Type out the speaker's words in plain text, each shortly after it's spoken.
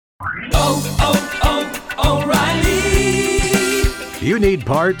O'Reilly! You need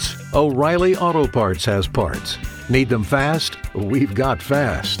parts? O'Reilly Auto Parts has parts. Need them fast? We've got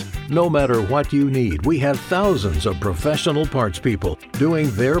fast. No matter what you need, we have thousands of professional parts people doing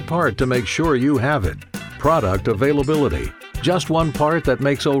their part to make sure you have it. Product availability. Just one part that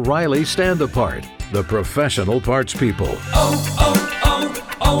makes O'Reilly stand apart. The professional parts people.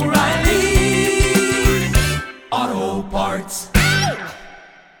 O'Reilly Auto Parts.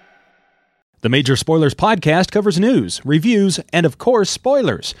 The Major Spoilers podcast covers news, reviews, and of course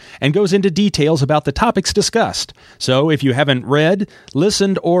spoilers, and goes into details about the topics discussed. So if you haven't read,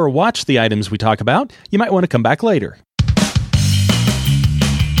 listened, or watched the items we talk about, you might want to come back later.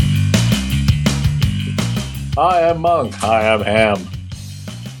 Hi, I'm Monk. Hi, I'm Ham.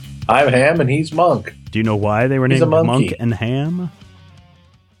 I'm Ham and he's Monk. Do you know why they were He's named a monkey. Monk and Ham?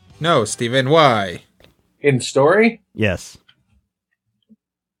 No, Steven, why? In story? Yes.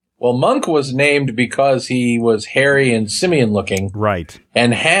 Well, Monk was named because he was hairy and simian looking. Right.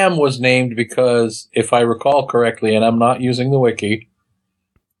 And Ham was named because, if I recall correctly, and I'm not using the wiki,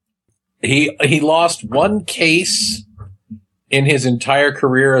 he lost one case in his entire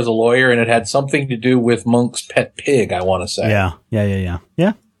career as a lawyer, and it had something to do with Monk's pet pig, I want to say. Yeah.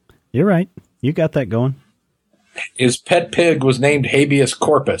 Yeah, you're right. You got that going. His pet pig was named Habeas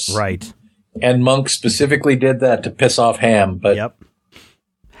Corpus. Right. And Monk specifically did that to piss off Ham. But Yep.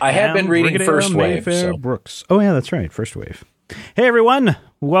 I have been reading Brigadier First Wave. Mayfair So. Brooks. Oh, yeah, that's right. First Wave. Hey, everyone.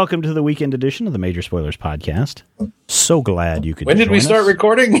 Welcome to the weekend edition of the Major Spoilers podcast. So glad you could When did we join start us.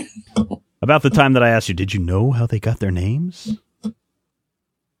 recording? About the time that I asked you, did you know how they got their names?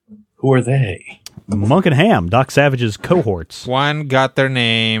 Who are they? Monk and Ham, Doc Savage's cohorts. One got their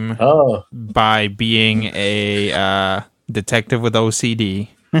name Oh, by being a detective with OCD,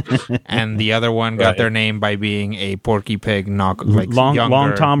 and the other one got Right. their name by being a Porky Pig Long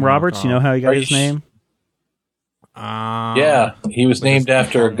Tom Roberts, you know how he got his name? yeah. He was named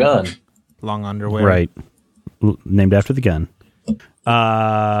after a gun. Long underwear. Right. Named after the gun. He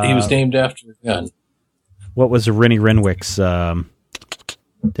was named after a gun. What was Rennie Renwick's?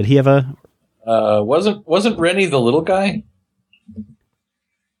 Did he have a? Wasn't Rennie the little guy?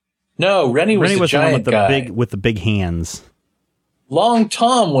 No, Rennie was the the one giant with the guy. with the big hands. Long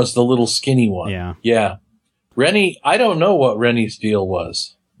Tom was the little skinny one. Yeah. Rennie, I don't know what Rennie's deal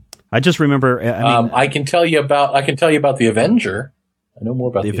was. I just remember. I mean, I can tell you about the Avenger. I know more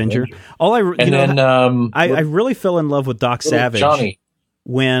about the Avenger. All I really fell in love with Doc Savage. Johnny.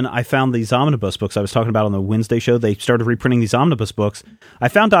 When I found these omnibus books I was talking about on the Wednesday show, they started reprinting these omnibus books. I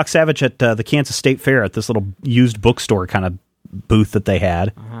found Doc Savage at the Kansas State Fair at this little used bookstore kind of booth that they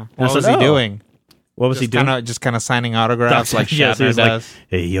had. What was he doing? What was he doing? Just kind of signing autographs like yes, he Shatner was does. like,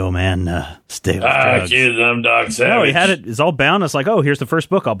 "Hey, yo, man, stay off drugs." Kids, I'm Doc Savage. No, he had it. It's all bound. It's like, oh, here's the first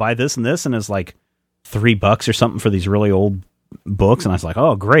book. I'll buy this and this, and it's like $3 or something for these really old books. And I was like,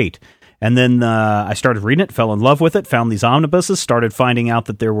 oh, great. And then I started reading it, fell in love with it, found these omnibuses, started finding out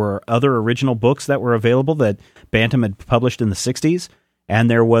that there were other original books that were available that Bantam had published in the 60s.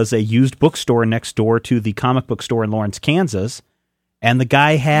 And there was a used bookstore next door to the comic book store in Lawrence, Kansas. And the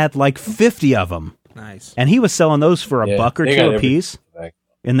guy had like 50 of them. Nice. And he was selling those for $1 or $2 a piece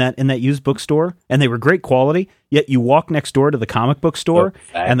in that used bookstore. And they were great quality. Yet you walk next door to the comic book store,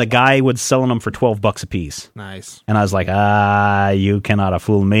 and the guy was selling them for $12 a piece. Nice. And I was like, you cannot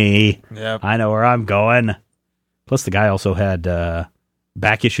fool me. Yep. I know where I'm going. Plus, the guy also had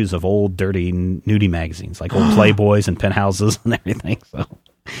back issues of old, dirty, nudie magazines, like old Playboys and Penthouses and everything. So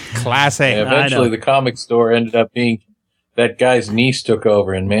Classic. Yeah, eventually, the comic store ended up being that guy's niece took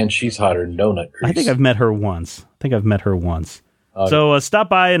over, and man, she's hotter than donut grease. I think I've met her once. So stop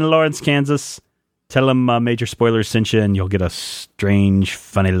by in Lawrence, Kansas. Tell them Major Spoilers sent you, and you'll get a strange,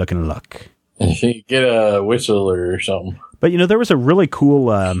 funny-looking look. Get a whistle or something. But, there was a really cool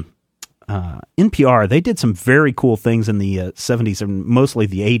NPR. They did some very cool things in the 70s and mostly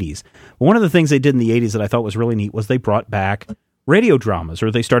the 80s. But one of the things they did in the 80s that I thought was really neat was they brought back radio dramas,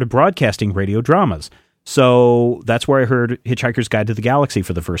 or they started broadcasting radio dramas. So that's where I heard Hitchhiker's Guide to the Galaxy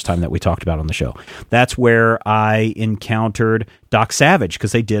for the first time that we talked about on the show. That's where I encountered Doc Savage,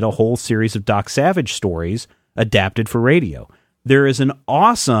 because they did a whole series of Doc Savage stories adapted for radio. There is an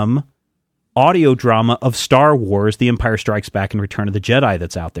awesome audio drama of Star Wars, The Empire Strikes Back and Return of the Jedi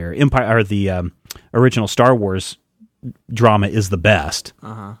that's out there. The original Star Wars drama is the best.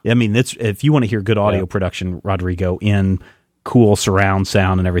 I mean, if you want to hear good audio production, Rodrigo, in cool surround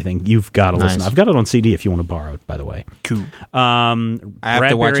sound and everything, you've got to listen. I've got it on CD if you want to borrow it, by the way. Cool. I have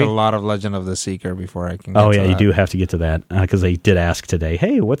to watch a lot of Legend of the Seeker before I can get to that. You do have to get to that, because they did ask today,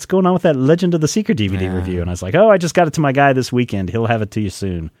 hey, what's going on with that Legend of the Seeker DVD review? And I was like, I just got it to my guy this weekend. He'll have it to you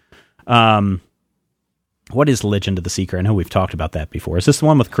soon. What is Legend of the Seeker? I know we've talked about that before. Is this the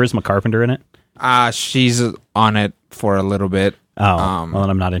one with Charisma Carpenter in it? She's on it for a little bit. Oh, well, then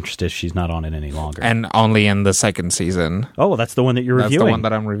I'm not interested. She's not on it any longer. And only in the second season. Oh, well, that's the one that you're reviewing. That's the one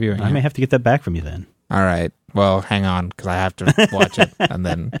that I'm reviewing. I may have to get that back from you then. All right. Well, hang on, because I have to watch it, and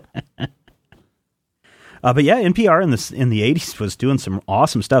then. But yeah, NPR in the 80s was doing some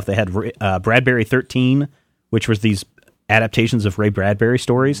awesome stuff. They had Bradbury 13, which was these adaptations of Ray Bradbury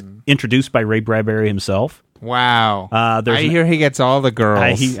stories, introduced by Ray Bradbury himself. Wow. I hear he gets all the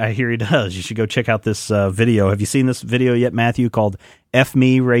girls. I hear he does. You should go check out this video. Have you seen this video yet, Matthew, called F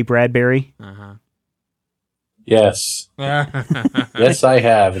Me, Ray Bradbury? Uh-huh. Yes. Yes, I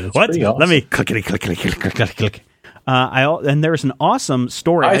have. And it's What? pretty awesome. Let me click. And there's an awesome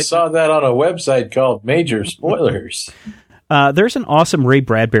story. I saw that on a website called Major Spoilers. There's an awesome Ray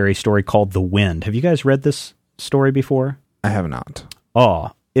Bradbury story called The Wind. Have you guys read this story before? I have not.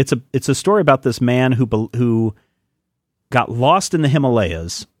 Oh, it's a story about this man who got lost in the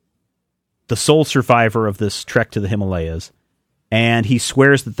Himalayas, the sole survivor of this trek to the Himalayas, and he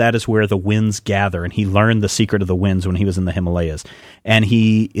swears that is where the winds gather, and he learned the secret of the winds when he was in the Himalayas, and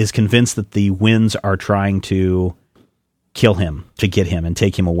he is convinced that the winds are trying to kill him, to get him and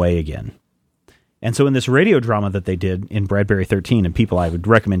take him away again. And so in this radio drama that they did in Bradbury 13, and people, I would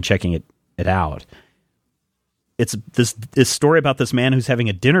recommend checking it out, it's this story about this man who's having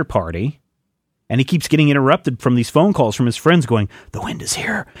a dinner party, and he keeps getting interrupted from these phone calls from his friends going, "The wind is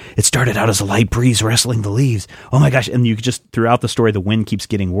here. It started out as a light breeze rustling the leaves. Oh my gosh." And you just, throughout the story, the wind keeps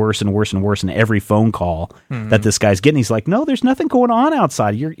getting worse and worse and worse in every phone call that this guy's getting. He's like, "No, there's nothing going on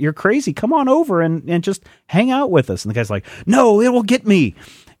outside. You're crazy. Come on over and just hang out with us." And the guy's like, "No, it will get me."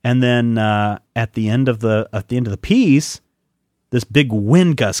 And then at the end of the piece, this big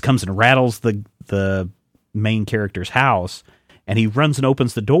wind gust comes and rattles the main character's house. And he runs and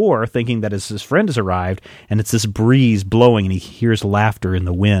opens the door thinking that his friend has arrived, and it's this breeze blowing, and he hears laughter in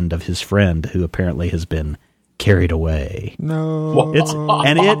the wind of his friend who apparently has been carried away. No.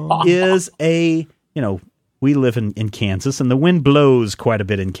 It is we live in Kansas, and the wind blows quite a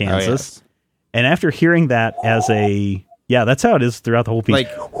bit in Kansas. Oh, yes. And after hearing that that's how it is throughout the whole piece.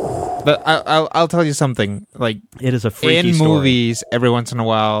 But I'll tell you something. Like, it is a freaky in story. Movies, every once in a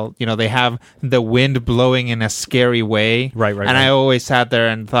while, they have the wind blowing in a scary way. Right. And I always sat there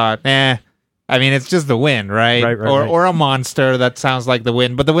and thought, I mean, it's just the wind, right? Or a monster that sounds like the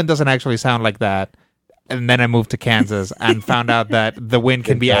wind, but the wind doesn't actually sound like that. And then I moved to Kansas and found out that the wind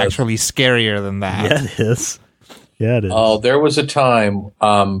can be actually scarier than that. Yeah, it is. Yeah, it is. Oh, there was a time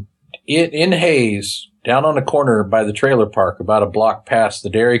in Hayes, down on the corner by the trailer park, about a block past the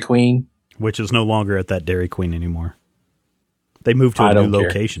Dairy Queen. Which is no longer at that Dairy Queen anymore. They moved to a new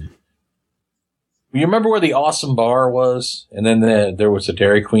location. You remember where the Awesome Bar was? And then there was a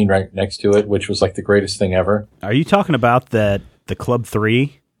Dairy Queen right next to it, which was like the greatest thing ever. Are you talking about the Club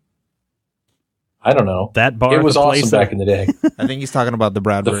 3? I don't know. That bar? It was awesome back in the day. I think he's talking about the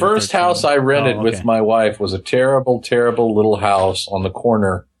Bradbury. The first house I rented with my wife was a terrible, terrible little house on the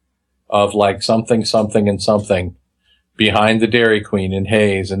corner of like something, something, and something behind the Dairy Queen in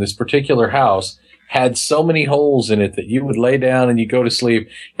Hayes. And this particular house had so many holes in it that you would lay down and you go to sleep.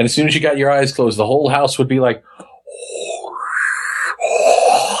 And as soon as you got your eyes closed, the whole house would be like,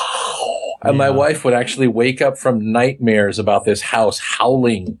 and my wife would actually wake up from nightmares about this house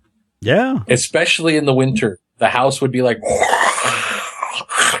howling. Yeah. Especially in the winter. The house would be like,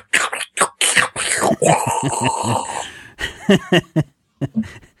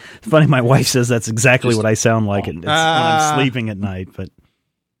 It's funny, my wife says that's exactly what I sound like when I'm sleeping at night. But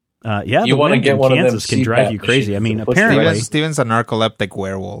you want to get one Kansas of them can drive you crazy. I mean, apparently Steven's a narcoleptic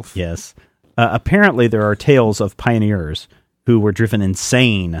werewolf. Yes, apparently there are tales of pioneers who were driven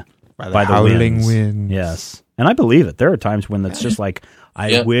insane by the howling winds. Yes, and I believe it. There are times when it's just like,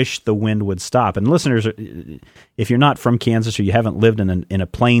 I wish the wind would stop. And listeners, if you're not from Kansas or you haven't lived in a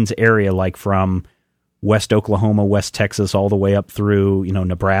plains area like from West Oklahoma, West Texas, all the way up through,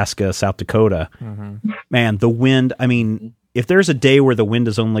 Nebraska, South Dakota. Mm-hmm. Man, the wind, I mean, if there's a day where the wind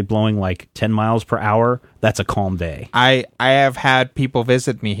is only blowing like 10 miles per hour, that's a calm day. I have had people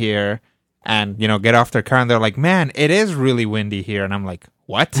visit me here and, get off their car and they're like, "Man, it is really windy here." And I'm like,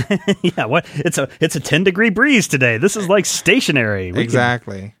 "What?" Yeah, what? It's a 10-degree breeze today. This is like stationary.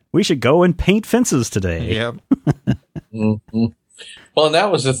 Exactly. We should go and paint fences today. Yep. Mm-hmm. Well, and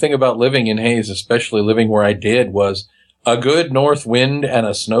that was the thing about living in Hayes, especially living where I did, was a good north wind and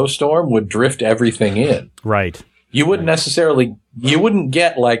a snowstorm would drift everything in. Right. You wouldn't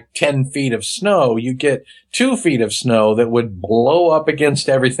get like 10 feet of snow. You get 2 feet of snow that would blow up against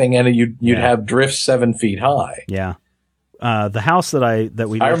everything, and you'd have drifts 7 feet high. Yeah. the house that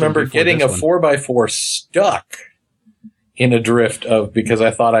we I remember getting a 4x4 stuck in a drift because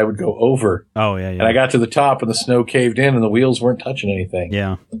I thought I would go over. Oh, yeah. And I got to the top and the snow caved in and the wheels weren't touching anything.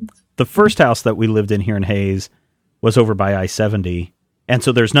 Yeah. The first house that we lived in here in Hayes was over by I-70, and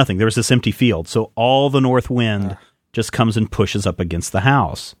so there's nothing. There was this empty field, so all the north wind just comes and pushes up against the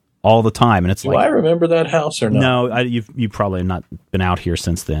house all the time, and it's Do I remember that house or not? No, you've probably not been out here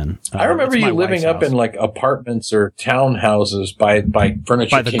since then. I remember you living up in like apartments or townhouses by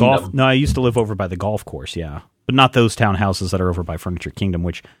Furniture Kingdom. Golf. No, I used to live over by the golf course, yeah, but not those townhouses that are over by Furniture Kingdom,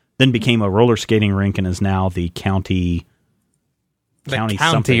 which then became a roller skating rink and is now the county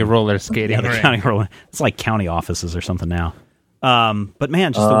roller skating rink. County roller. It's like county offices or something now. But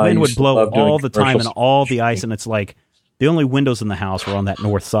man, just the wind would blow all the time and all the ice, and it's like the only windows in the house were on that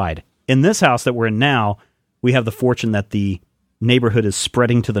north side. In this house that we're in now, we have the fortune that the neighborhood is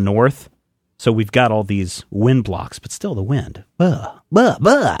spreading to the north, so we've got all these wind blocks, but still the wind. Bah, bah,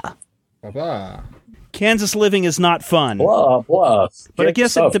 bah. Bah. Kansas living is not fun. Blah, blah. But I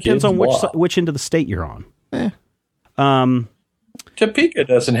guess it depends on which end of the state you're on. Topeka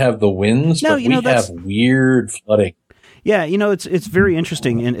doesn't have the winds, but we have weird flooding. Yeah, it's very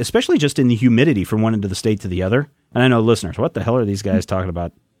interesting, and especially just in the humidity from one end of the state to the other. And I know listeners, what the hell are these guys talking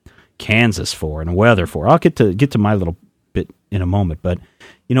about Kansas for and weather for? I'll get to my little bit in a moment. But,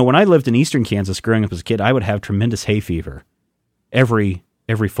 when I lived in eastern Kansas growing up as a kid, I would have tremendous hay fever every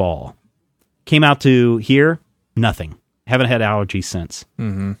fall. Came out to here, nothing. Haven't had allergies since.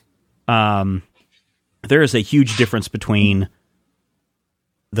 Mm-hmm. There is a huge difference between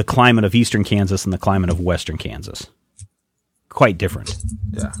the climate of eastern Kansas and the climate of western Kansas. Quite different.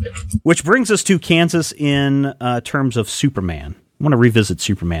 Yeah. Which brings us to Kansas in terms of Superman. I want to revisit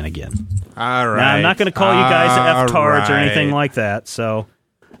Superman again. All right. Now, I'm not going to call you guys F-tards or anything like that. So,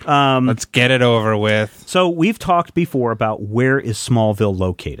 let's get it over with. So we've talked before about where is Smallville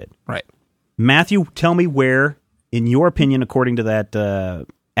located. Right. Matthew, tell me where, in your opinion, according to that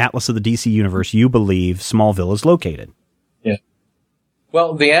Atlas of the DC Universe, you believe Smallville is located. Yeah.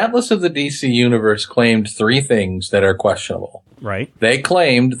 Well, the Atlas of the DC Universe claimed three things that are questionable. Right. They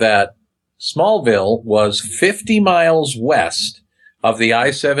claimed that Smallville was 50 miles west of the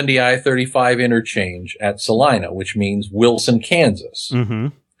I-70, I-35 interchange at Salina, which means Wilson, Kansas. Mm-hmm.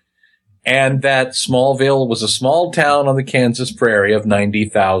 And that Smallville was a small town on the Kansas prairie of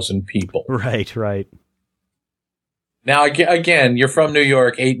 90,000 people. Right. Now, again, you're from New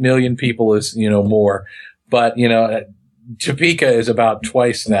York, 8 million people is, more. But, Topeka is about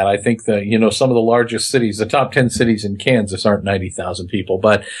twice that. I think some of the largest cities, the top 10 cities in Kansas aren't 90,000 people,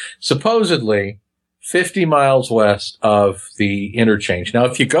 but supposedly 50 miles west of the interchange. Now,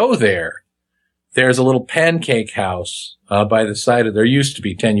 if you go there, there's a little pancake house, by the side there used to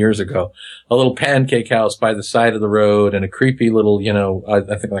be 10 years ago, a little pancake house by the side of the road and a creepy little,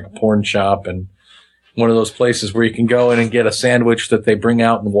 I think like a porn shop and one of those places where you can go in and get a sandwich that they bring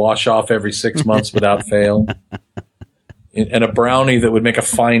out and wash off every 6 months without fail. And a brownie that would make a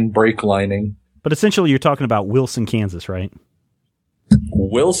fine brake lining. But essentially, you're talking about Wilson, Kansas, right?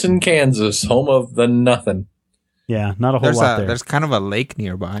 Wilson, Kansas, home of the nothing. Yeah, not a whole lot there. There's kind of a lake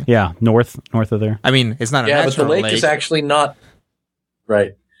nearby. Yeah, north of there. I mean, it's not a natural lake. Yeah, but the lake is actually not...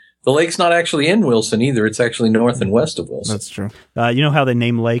 Right. The lake's not actually in Wilson either. It's actually north and west of Wilson. That's true. You know how they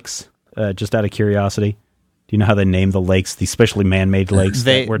name lakes? Just out of curiosity. Do you know how they name the lakes, the specially man-made lakes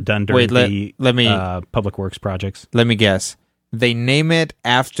that were done during the public works projects? Let me guess. They name it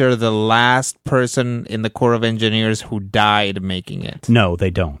after the last person in the Corps of Engineers who died making it. No, they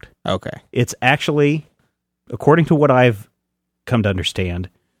don't. Okay. It's actually, according to what I've come to understand,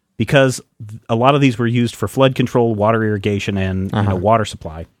 because a lot of these were used for flood control, water irrigation, and water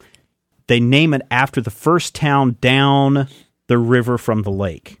supply, they name it after the first town down the river from the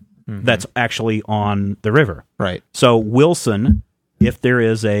lake. Mm-hmm. That's actually on the river. Right. So Wilson, if there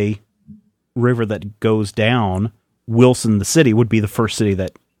is a river that goes down, Wilson, the city, would be the first city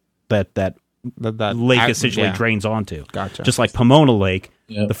that lake essentially drains onto. Gotcha. Just like Pomona Lake,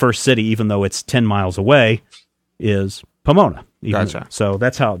 the first city, even though it's 10 miles away, is Pomona. Gotcha. So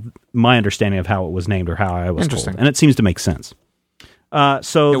that's how my understanding of how it was named or how I was told. And it seems to make sense.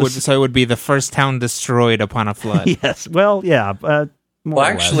 So it would be the first town destroyed upon a flood. Yes. Well, yeah. Well,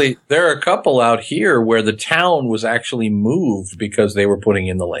 actually, there are a couple out here where the town was actually moved because they were putting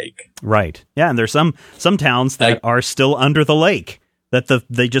in the lake. Right. Yeah, and there's some towns that are still under the lake, that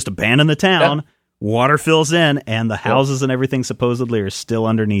they just abandon the town, water fills in, and the houses and everything supposedly are still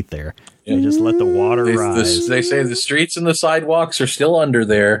underneath there. They just let the water rise. They say the streets and the sidewalks are still under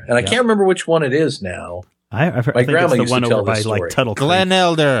there, and I can't remember which one it is now. My grandma used to tell this story. Tuttle Creek. Glen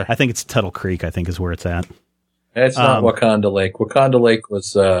Elder. I think it's Tuttle Creek, I think is where it's at. That's not Wakanda Lake. Wakanda Lake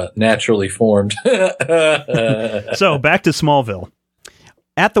was naturally formed. So back to Smallville.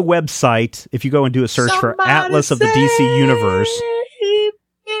 At the website, if you go and do a search for Atlas of the DC Universe,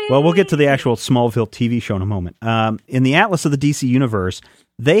 well, we'll get to the actual Smallville TV show in a moment. In the Atlas of the DC Universe,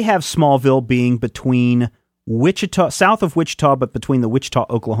 they have Smallville being between Wichita, south of Wichita, but between the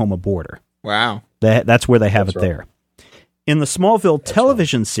Wichita-Oklahoma border. Wow. That's where they have it right. there. In the Smallville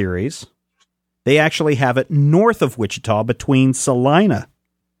television series, they actually have it north of Wichita, between Salina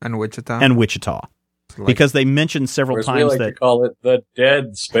and Wichita. Because they mentioned several times we like that to call it the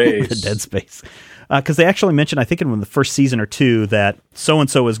dead space. the dead space. Because they actually mentioned, I think in the first season or two, that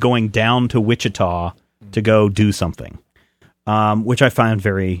so-and-so is going down to Wichita to go do something, which I find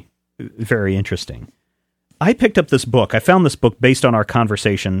very, very interesting. I picked up this book. I found this book based on our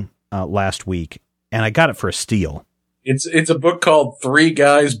conversation last week, and I got it for a steal. It's a book called Three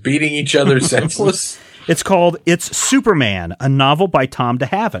Guys Beating Each Other Senseless. It's called It's Superman, a novel by Tom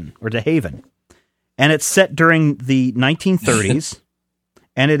DeHaven. And it's set during the 1930s,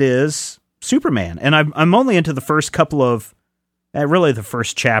 and it is Superman. And I'm only into the first couple of, really the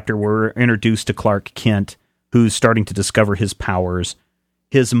first chapter where we're introduced to Clark Kent, who's starting to discover his powers.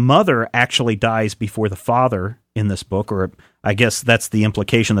 His mother actually dies before the father in this book, or I guess that's the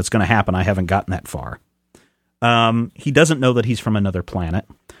implication that's going to happen. I haven't gotten that far. He doesn't know that he's from another planet.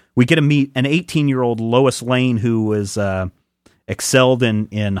 We get to meet an 18-year-old Lois Lane who was excelled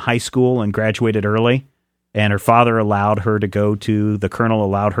in high school and graduated early, and her father the colonel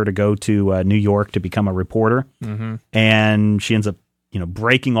allowed her to go to New York to become a reporter, and she ends up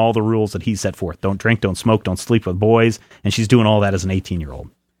breaking all the rules that he set forth. Don't drink, don't smoke, don't sleep with boys, and she's doing all that as an 18-year-old.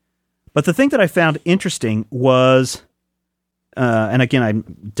 But the thing that I found interesting was, and again, I'm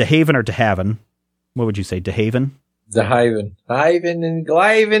DeHaven or DeHaven. What would you say, DeHaven? DeHaven. Ivan and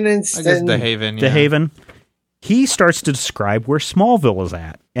Glyven and I guess DeHaven. Yeah. DeHaven. He starts to describe where Smallville is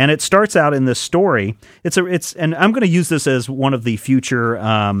at, and it starts out in this story. And I'm going to use this as one of the future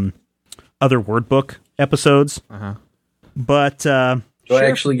other word book episodes. But do I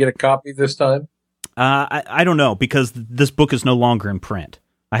actually get a copy this time? I don't know, because this book is no longer in print.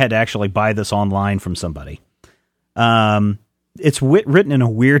 I had to actually buy this online from somebody. It's written in a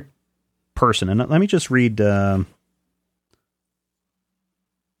weird person, and let me just read.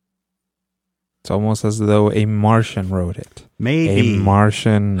 It's almost as though a Martian wrote it. Maybe a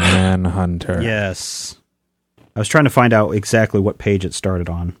Martian Manhunter. Yes, I was trying to find out exactly what page it started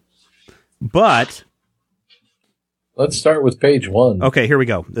on, but let's start with page 1. Okay, here we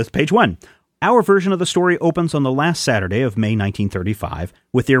go. This is page 1. Our version of the story opens on the last Saturday of May 1935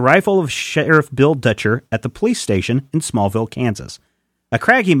 with the arrival of Sheriff Bill Dutcher at the police station in Smallville, Kansas. A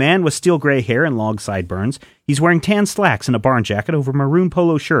craggy man with steel gray hair and long sideburns. He's wearing tan slacks and a barn jacket over a maroon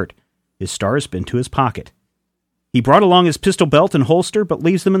polo shirt. His star has been to his pocket. He brought along his pistol belt and holster, but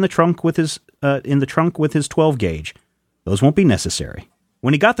leaves them in the trunk with his 12 gauge. Those won't be necessary.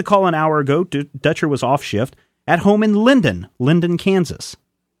 When he got the call an hour ago, Dutcher was off shift at home in Linden, Kansas,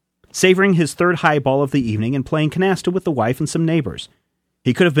 savoring his third highball of the evening and playing canasta with the wife and some neighbors.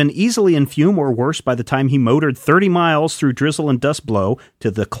 He could have been easily in fume or worse by the time he motored 30 miles through drizzle and dust blow to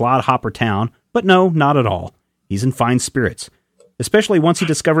the clodhopper town, but no, not at all. He's in fine spirits, especially once he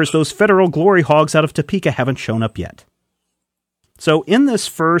discovers those federal glory hogs out of Topeka haven't shown up yet. So in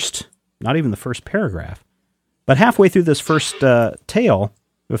this not even the first paragraph, but halfway through this first tale,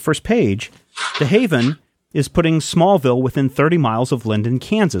 the first page, DeHaven is putting Smallville within 30 miles of Linden,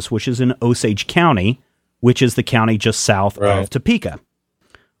 Kansas, which is in Osage County, which is the county just south of Topeka.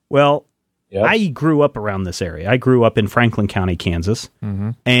 Well, yep. I grew up around this area. I grew up in Franklin County, Kansas,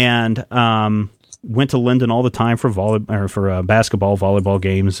 and went to Linden all the time for basketball, volleyball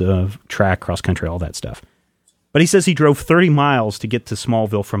games, track, cross country, all that stuff. But he says he drove 30 miles to get to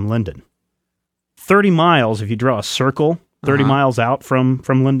Smallville from Linden. 30 miles, if you draw a circle, 30 miles out from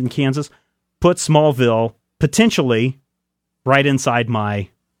Linden, Kansas, puts Smallville potentially right inside my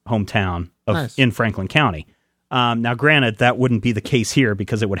hometown in Franklin County. Now, granted, that wouldn't be the case here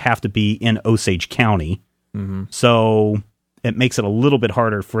because it would have to be in Osage County. So it makes it a little bit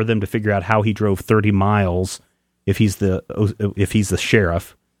harder for them to figure out how he drove 30 miles if he's the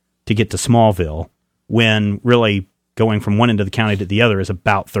sheriff to get to Smallville, when really going from one end of the county to the other is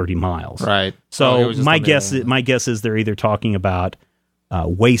about 30 miles. Right. So my guess is they're either talking about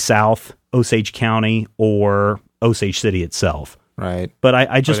way south Osage County or Osage City itself. Right. But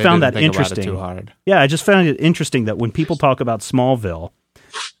I just found that interesting. Too hard. Yeah, I just found it interesting that when people talk about Smallville,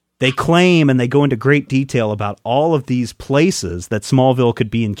 they claim and they go into great detail about all of these places that Smallville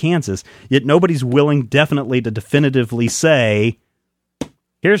could be in Kansas, yet nobody's willing definitely to definitively say,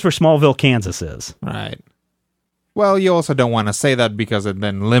 here's where Smallville, Kansas is. Right. Well, you also don't want to say that because it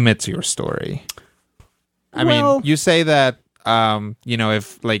then limits your story. I mean, you say that,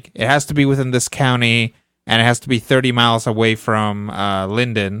 if like it has to be within this county and it has to be 30 miles away from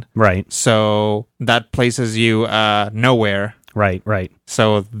Linden. Right. So that places you nowhere. Right.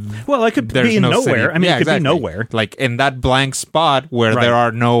 So, it could be in nowhere. City. I mean, it could be nowhere. Like in that blank spot where there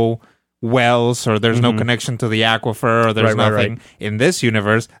are no wells or there's no connection to the aquifer or there's nothing. In this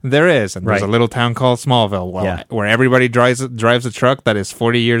universe, there is. And there's a little town called Smallville where everybody drives a truck that is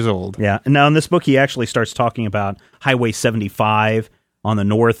 40 years old. Yeah. Now, in this book, he actually starts talking about Highway 75 on the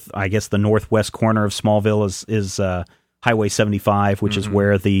north, I guess the northwest corner of Smallville is Highway 75, which is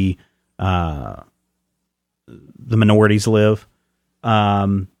where the minorities live.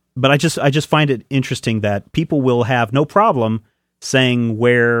 But I just find it interesting that people will have no problem saying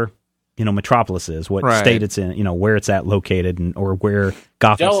where Metropolis is, what state it's in, where it's at located, or where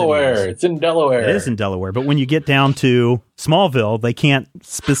Gotham Delaware. City is. It's in Delaware. It is in Delaware. But when you get down to Smallville, they can't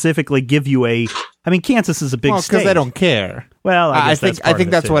specifically give you Kansas is a big state. Because they don't care. Well, I think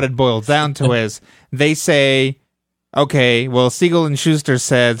that's what it boils down to is they say, okay, well, Siegel and Schuster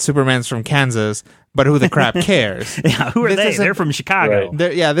said Superman's from Kansas, but who the crap cares? Who are they? They're from Chicago.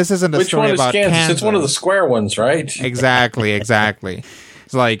 Right. This isn't a story about Kansas. It's one of the square ones, right? Exactly. It's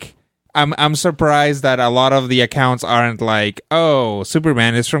like, I'm surprised that a lot of the accounts aren't like, oh,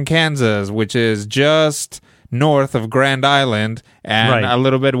 Superman is from Kansas, which is just north of Grand Island and a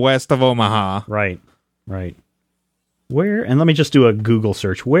little bit west of Omaha. Right. Where, and let me just do a Google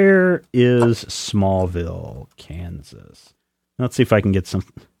search. Where is Smallville, Kansas? Let's see if I can get some.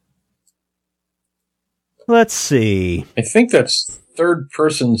 Let's see. I think that's third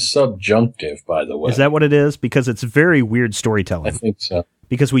person subjunctive, by the way. Is that what it is? Because it's very weird storytelling. I think so.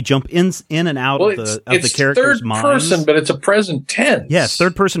 Because we jump in and out of the characters' minds. It's third person, but it's a present tense. Yes,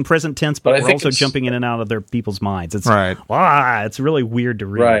 third person present tense, but we're also jumping in and out of their people's minds. It's it's really weird to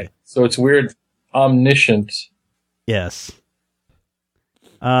read. Right. So it's weird, omniscient. Yes.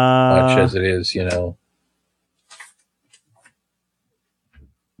 Much as it is,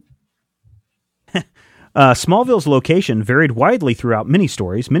 Smallville's location varied widely throughout many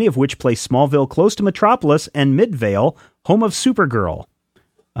stories, many of which place Smallville close to Metropolis and Midvale, home of Supergirl.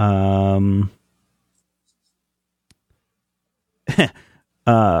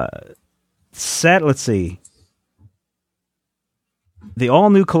 Let's see. The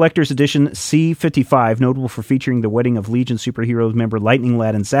all-new collector's edition C55, notable for featuring the wedding of Legion superheroes member Lightning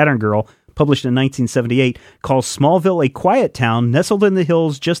Lad and Saturn Girl, published in 1978, calls Smallville a quiet town nestled in the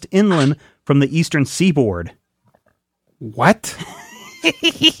hills just inland from the eastern seaboard. What?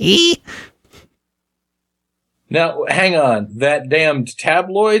 Now, hang on. That damned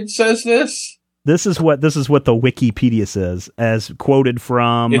tabloid says this? This is what the Wikipedia says, as quoted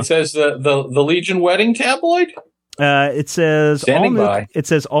from. It says the Legion wedding tabloid? It says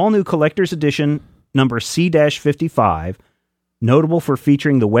all new collector's edition number C-55, notable for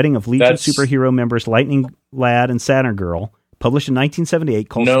featuring the wedding of Legion superhero members Lightning Lad and Saturn Girl, published in 1978,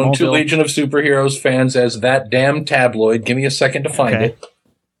 called known Smallville. To Legion of Superheroes fans as that damn tabloid. Give me a second to find it.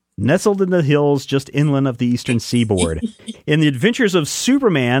 Nestled in the hills just inland of the eastern seaboard. In the Adventures of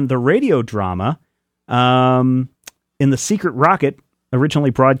Superman, the radio drama, in The Secret Rocket, originally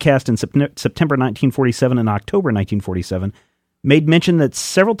broadcast in September 1947 and October 1947, made mention that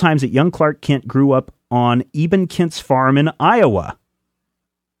several times that young Clark Kent grew up on Eben Kent's farm in Iowa.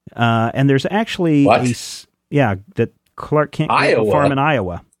 And there's actually that Clark Kent grew up on a farm in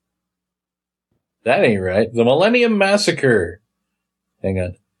Iowa. That ain't right. The Millennium Massacre. Hang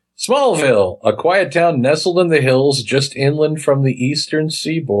on. Smallville, a quiet town nestled in the hills just inland from the eastern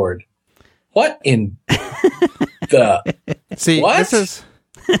seaboard. What in the... See, what? This is...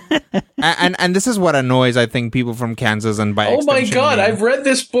 and this is what annoys, I think, people from Kansas and by extension. Oh my God, I've read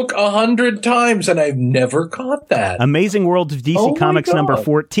this book 100 times and I've never caught that. Amazing World of DC Comics number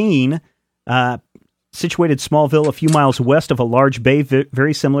 14, situated Smallville a few miles west of a large bay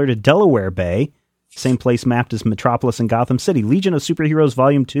very similar to Delaware Bay. Same place mapped as Metropolis and Gotham City. Legion of Superheroes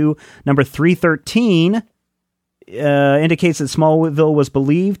Volume 2, number 313, indicates that Smallville was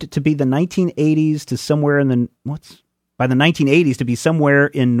believed to be the 1980s to somewhere in the... By the 1980s to be somewhere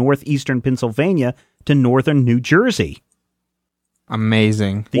in northeastern Pennsylvania to northern New Jersey.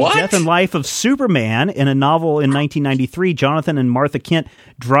 Amazing. The Death and Life of Superman, in a novel in 1993, Jonathan and Martha Kent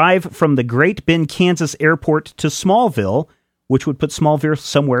drive from the Great Bend, Kansas airport to Smallville, which would put Smallville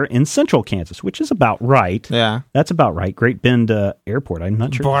somewhere in central Kansas, which is about right. Yeah. That's about right. Great Bend Airport. I'm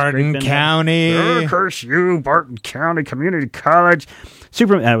not sure. Barton County. Curse you, Barton County Community College.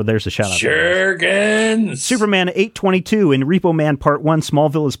 Superman. There's a shout out. Jurgens. Superman 822 in Repo Man Part 1.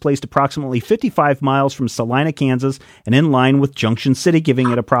 Smallville is placed approximately 55 miles from Salina, Kansas, and in line with Junction City, giving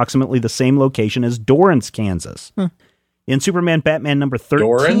it approximately the same location as Dorrance, Kansas. In Superman Batman number 13.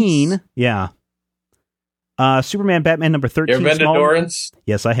 Dorrance? Yeah. Superman Batman number 13. You ever been to Dorrance?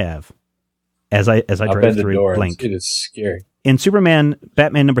 Yes, I have. As I drove through Blink. It is scary. In Superman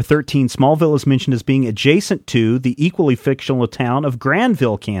Batman number 13, Smallville is mentioned as being adjacent to the equally fictional town of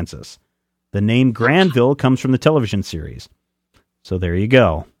Granville, Kansas. The name Granville comes from the television series. So there you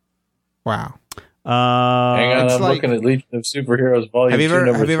go. Wow. Hang on, I'm looking at Legion of Superheroes Volume 2, number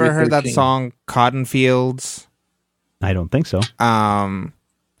 313. Have you ever heard that song, Cotton Fields? I don't think so.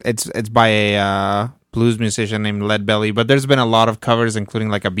 It's by a blues musician named Leadbelly, but there's been a lot of covers, including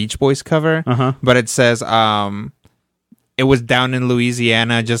like a Beach Boys cover. But it says it was down in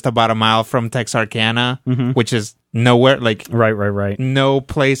Louisiana, just about a mile from Texarkana, which is nowhere. Like right. No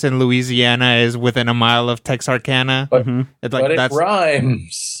place in Louisiana is within a mile of Texarkana. But, it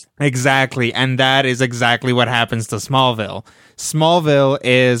rhymes. Exactly, and that is exactly what happens to Smallville. Smallville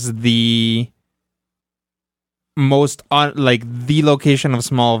is the most the location of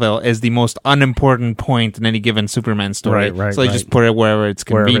Smallville is the most unimportant point in any given Superman story. Right. So they just put it wherever it's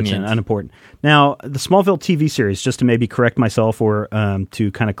convenient. Wherever it's unimportant. Now, the Smallville TV series, just to maybe correct myself or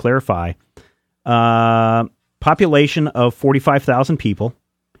to kind of clarify, population of 45,000 people.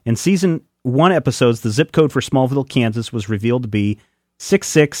 In season 1 episodes, the zip code for Smallville, Kansas was revealed to be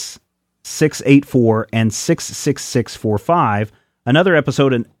 66684 and 66645. Another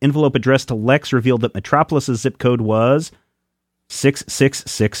episode, an envelope addressed to Lex, revealed that Metropolis' zip code was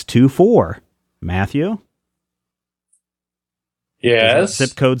 66624. Matthew? Yes? Does that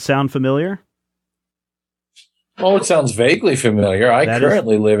zip code sound familiar? Oh, it sounds vaguely familiar. I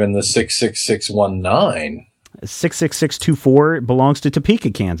currently live in the 66619. 66624 belongs to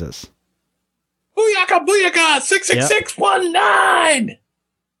Topeka, Kansas. Booyaka, booyaka, 66619!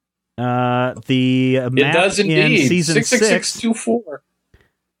 It does indeed. Season 66624.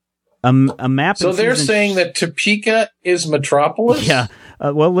 A map. So they're saying that Topeka is Metropolis? Yeah.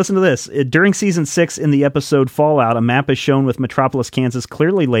 Well, listen to this. During Season 6, in the episode Fallout, a map is shown with Metropolis, Kansas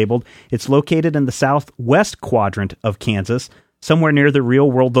clearly labeled. It's located in the southwest quadrant of Kansas, somewhere near the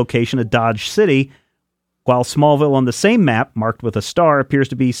real-world location of Dodge City, while Smallville on the same map, marked with a star, appears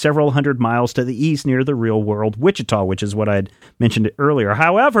to be several hundred miles to the east near the real-world Wichita, which is what I had mentioned earlier.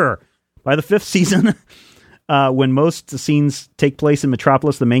 However, by the 5th season, when most scenes take place in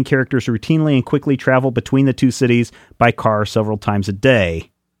Metropolis, the main characters routinely and quickly travel between the two cities by car several times a day.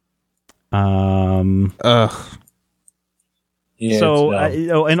 Yeah,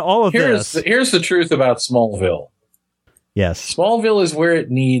 so, and all of this... Here's the truth about Smallville. Yes. Smallville is where it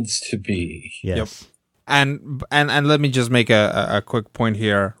needs to be. Yes. Yep. And let me just make a quick point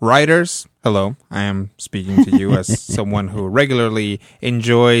here. Writers, hello. I am speaking to you as someone who regularly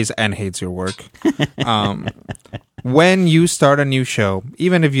enjoys and hates your work. When you start a new show,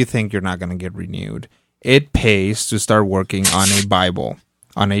 even if you think you're not going to get renewed, it pays to start working on a Bible,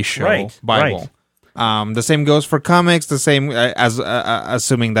 on a show Bible. Right. The same goes for comics. The same as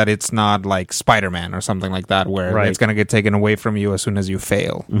assuming that it's not like Spider-Man or something like that, where it's going to get taken away from you as soon as you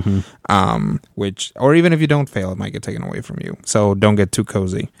fail. Which, or even if you don't fail, it might get taken away from you. So don't get too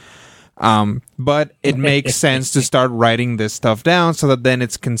cozy. But it makes sense to start writing this stuff down so that then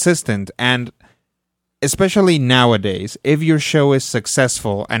it's consistent. And especially nowadays, if your show is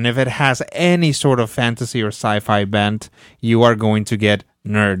successful and if it has any sort of fantasy or sci-fi bent, you are going to get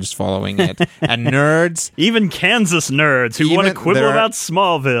nerds following it. And nerds... even Kansas nerds who want to quibble about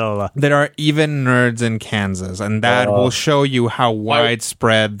Smallville. There are even nerds in Kansas, and that will show you how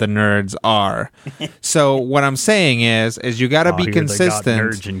widespread the nerds are. So what I'm saying is you got to be consistent. They got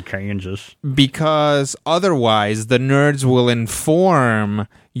nerds in Kansas. Because otherwise, the nerds will inform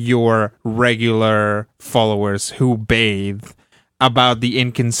your regular followers who bathe about the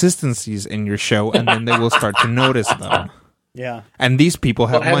inconsistencies in your show, and then they will start to notice them. Yeah, and these people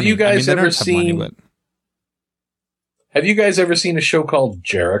have money. Have you guys ever seen a show called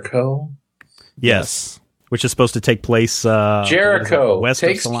Jericho? Yes, which is supposed to take place. Jericho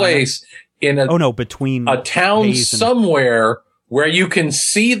takes place in between a town somewhere where you can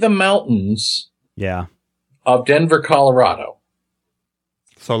see the mountains. Yeah, of Denver, Colorado.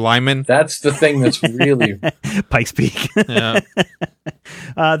 So Lyman, that's the thing that's really Pikes Peak. Yeah,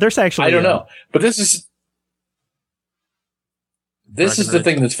 there's actually I don't know, but this is. this is the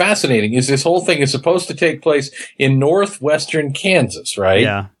thing that's fascinating, is this whole thing is supposed to take place in northwestern Kansas, right?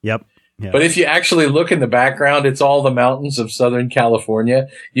 Yeah. Yep. Yeah. But if you actually look in the background, it's all the mountains of Southern California.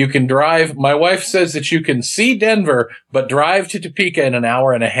 You can drive. My wife says that you can see Denver, but drive to Topeka in an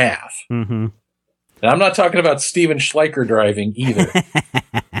hour and a half. Mm-hmm. And I'm not talking about Steven Schleicher driving either.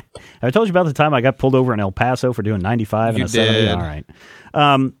 I told you about the time I got pulled over in El Paso for doing 95 and a 70. All right.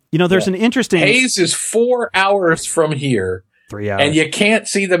 There's an interesting... Hayes is 4 hours from here. 3 hours. And you can't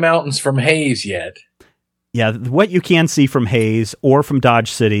see the mountains from Hayes yet. Yeah, what you can see from Hayes or from Dodge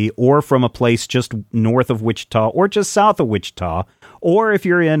City or from a place just north of Wichita or just south of Wichita, or if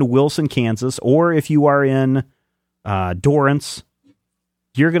you're in Wilson, Kansas, or if you are in Dorrance,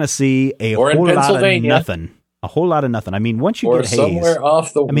 you're going to see a whole lot of nothing. A whole lot of nothing. I mean, once you get Hayes, somewhere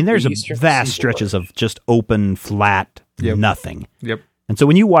off the there's vast stretches of just open, flat, nothing. Yep. And so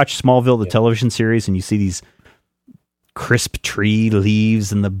when you watch Smallville, the television series, and you see these crisp tree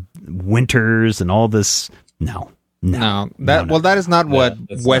leaves in the winters and all this, no. That is not what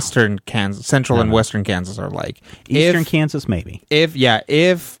Western Kansas, Central and Western Kansas are like. Eastern Kansas, maybe.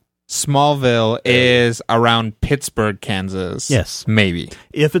 If Smallville is around Pittsburgh, Kansas. Yes. Maybe.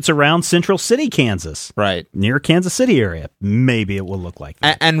 If it's around Central City, Kansas. Right. Near Kansas City area, maybe it will look like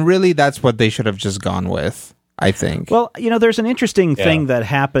that. And really, that's what they should have just gone with, I think. Well, there's an interesting thing that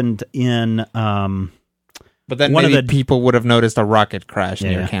happened in... but then maybe people would have noticed a rocket crash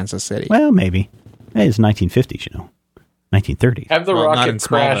near Kansas City. Well, maybe. Hey, it's 1950s, 1930s. Have the rocket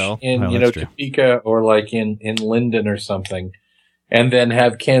crash in Topeka or like in Linden or something. And then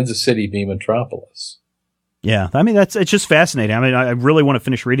have Kansas City be Metropolis. Yeah, it's just fascinating. I really want to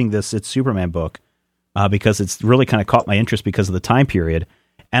finish reading this Superman book because it's really kind of caught my interest because of the time period.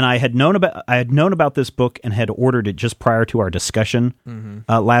 And I had known about this book and had ordered it just prior to our discussion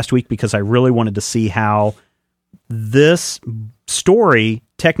last week because I really wanted to see how this story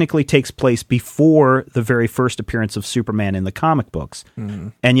technically takes place before the very first appearance of Superman in the comic books,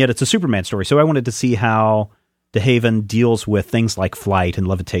 and yet it's a Superman story. So I wanted to see how DeHaven deals with things like flight and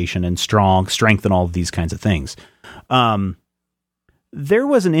levitation and strength and all of these kinds of things. There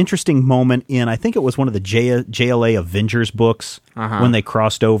was an interesting moment in, I think it was one of the JLA Avengers books when they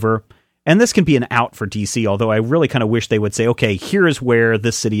crossed over. And this can be an out for DC, although I really kind of wish they would say, okay, here's where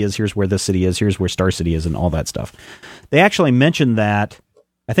this city is, here's where this city is, here's where Star City is, and all that stuff. They actually mentioned that,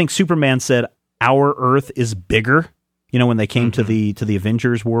 I think Superman said, our Earth is bigger. When they came to the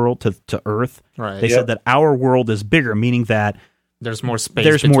Avengers world, to Earth, they said that our world is bigger, meaning that there's more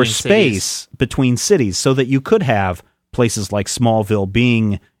space. Between cities, so that you could have places like Smallville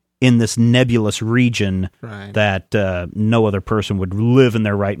being in this nebulous region that no other person would live in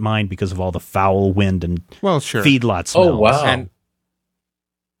their right mind because of all the foul wind and feedlot smells. Oh, wow.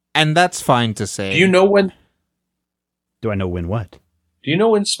 And that's fine to say. Do you know when... Do I know when what? Do you know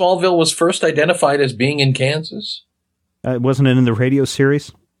when Smallville was first identified as being in Kansas? Wasn't it in the radio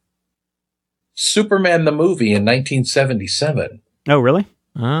series? Superman the movie in 1977. Oh, really?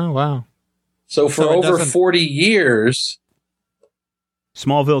 Oh, wow. So for over 40 years...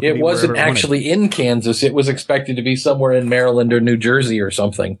 Smallville. It wasn't actually in Kansas. It was expected to be somewhere in Maryland or New Jersey or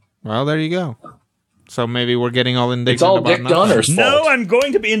something. Well, there you go. So maybe we're getting all indignant. It's all Dick Donner's fault. No, I'm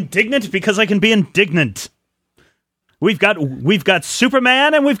going to be indignant because I can be indignant. We've got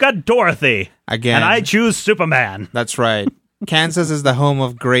Superman and we've got Dorothy. Again. And I choose Superman. That's right. Kansas is the home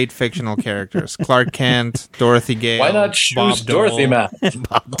of great fictional characters. Clark Kent, Dorothy Gale. Why not choose Dorothy, man?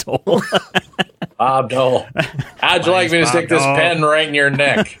 Bob Dole. Bob Dole. How'd you like me to stick this pen right in your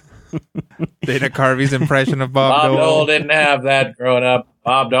neck? Dana Carvey's impression of Bob Dole. Bob Dole didn't have that growing up.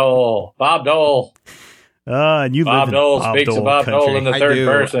 Bob Dole. And you Bob Dole Bob speaks Dole of Bob country. Dole in the third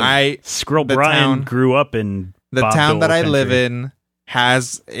person. Squirrel Brian grew up in the Bob town Dole that I country. live in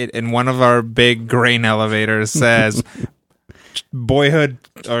has it in one of our big grain elevators says boyhood,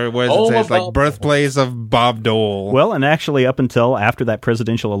 or what does it say? It's like birthplace of Bob Dole. Well, and actually up until after that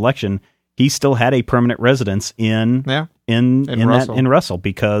presidential election, he still had a permanent residence in Russell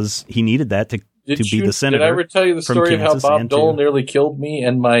because he needed that to be the senator. Did I ever tell you the story of how Bob Dole nearly killed me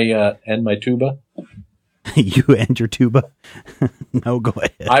and my tuba? You and your tuba? No, go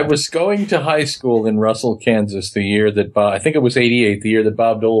ahead. I was going to high school in Russell, Kansas, the year that I think it was 88, the year that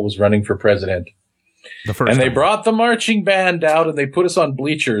Bob Dole was running for president. They brought the marching band out and they put us on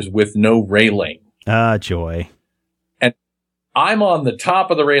bleachers with no railing. Ah, joy. And I'm on the top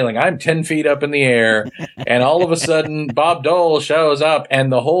of the railing. I'm 10 feet up in the air. And all of a sudden, Bob Dole shows up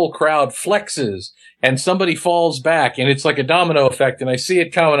and the whole crowd flexes and somebody falls back. And it's like a domino effect. And I see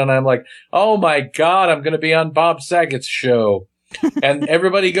it coming and I'm like, oh my God, I'm going to be on Bob Saget's show. And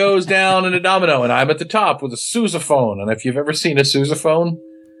everybody goes down in a domino, and I'm at the top with a sousaphone. And if you've ever seen a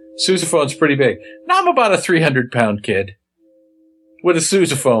sousaphone's pretty big. Now I'm about a 300-pound kid with a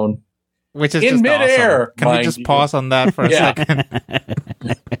sousaphone. Which is in just midair. Awesome. Can we just pause on that for a second?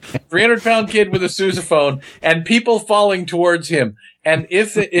 300-pound kid with a sousaphone and people falling towards him. And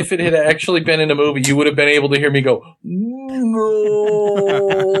if it had actually been in a movie, you would have been able to hear me go, no.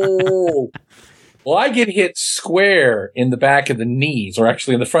 Well, I get hit square in the back of the knees, or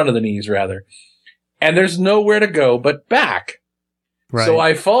actually in the front of the knees, rather. And there's nowhere to go but back. Right. So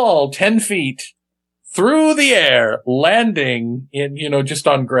I fall 10 feet through the air, landing in, just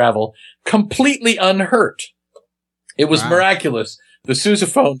on gravel, completely unhurt. It was miraculous. The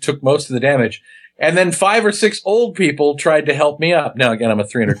sousaphone took most of the damage. And then 5 or 6 old people tried to help me up. Now, again, I'm a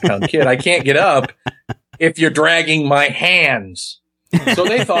 300-pound kid. I can't get up if you're dragging my hands. So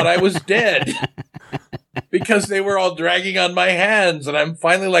they thought I was dead because they were all dragging on my hands. And I'm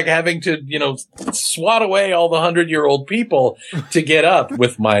finally having to, swat away all the 100-year-old people to get up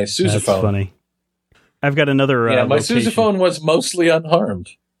with my sousaphone. That's funny. I've got another my location. sousaphone was mostly unharmed.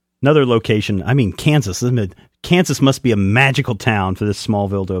 Another location. I mean, Kansas. Kansas must be a magical town for this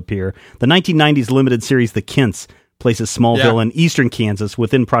Smallville to appear. The 1990s limited series The Kents places Smallville in eastern Kansas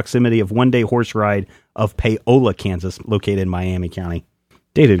within proximity of one-day horse ride of Paola, Kansas, located in Miami County.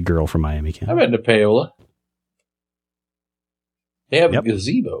 Dated a girl from Miami County. I've been to Paola. They have a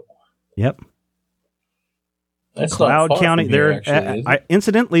gazebo. Yep. That's Cloud County.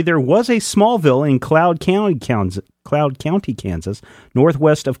 Incidentally, there was a Smallville in Cloud County, Kansas,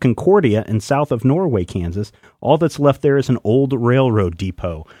 northwest of Concordia and south of Norway, Kansas. All that's left there is an old railroad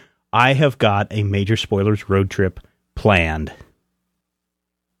depot. I have got a Major Spoilers road trip planned.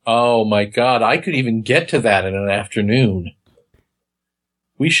 Oh my God! I could even get to that in an afternoon.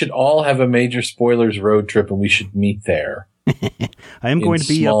 We should all have a Major Spoilers road trip, and we should meet there. I am going to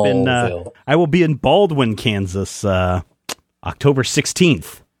be Smallville. up in. I will be in Baldwin, Kansas, October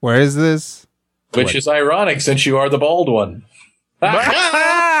 16th. Where is this? Which is ironic, since you are the bald one.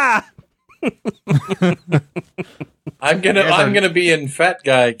 I'm gonna be in Fat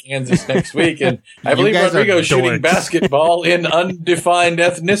Guy, Kansas next week, and I believe Rodrigo's shooting basketball in Undefined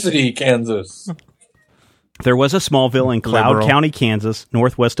Ethnicity, Kansas. There was a Smallville in Cloud County, Kansas,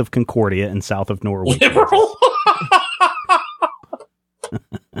 northwest of Concordia and south of Norway. Liberal.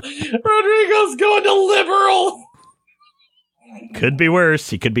 Rodrigo's going to liberal. Could be worse.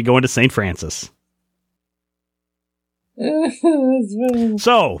 He could be going to St. Francis.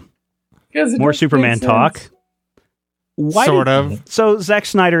 So, more Superman talk. So Zack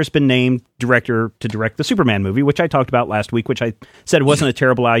Snyder has been named director to direct the Superman movie, which I talked about last week, which I said wasn't a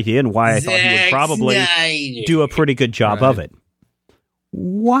terrible idea and why I thought he would probably do a pretty good job of it.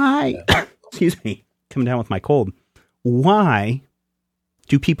 Why? Excuse me. Coming down with my cold. Why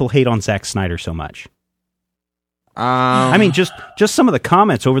do people hate on Zack Snyder so much? I mean, just some of the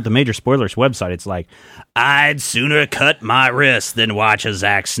comments over at the Major Spoilers website. It's like, I'd sooner cut my wrist than watch a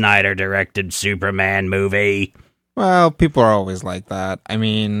Zack Snyder directed Superman movie. Well, people are always like that. I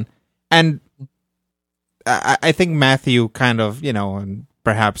mean, and I think Matthew kind of,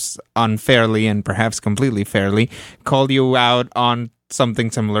 perhaps unfairly and perhaps completely fairly called you out on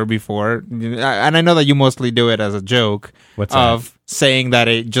something similar before, and I know that you mostly do it as a joke. What's that? Saying that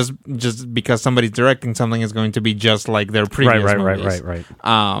it just because somebody's directing something is going to be just like their previous movies. Right.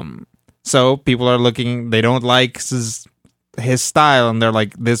 So people are looking, they don't like his style, and they're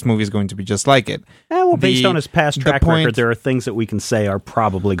like, this movie is going to be just like it. Based on his past track record, there are things that we can say are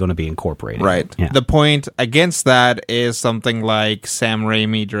probably going to be incorporated. Right. Yeah. The point against that is something like Sam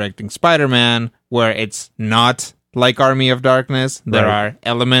Raimi directing Spider-Man, where it's not like Army of Darkness. There are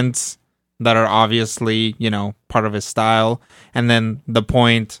elements that are obviously, part of his style. And then the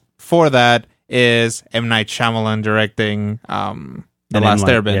point for that is M. Night Shyamalan directing The Last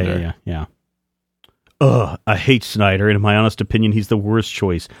Airbender. Yeah. I hate Snyder, and in my honest opinion, he's the worst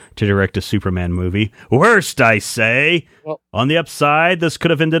choice to direct a Superman movie. Worst, I say! Well, on the upside, this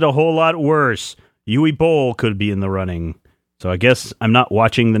could have ended a whole lot worse. Yui Bowl could be in the running. So I guess I'm not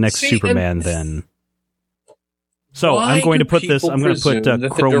watching the next Superman then. So I'm going to put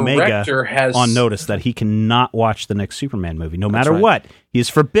Chromega on notice that he cannot watch the next Superman movie, no matter what. He is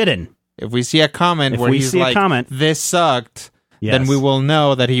forbidden. If we see a comment where he's like, this sucked, then we will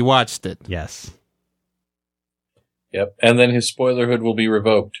know that he watched it. Yes. Yep, and then his spoilerhood will be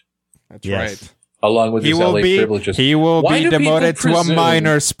revoked. That's right. Along with his LA privileges. He will be demoted to a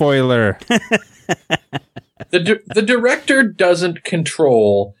minor spoiler. The director doesn't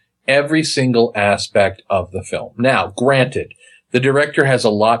control every single aspect of the film. Now, granted, The director has a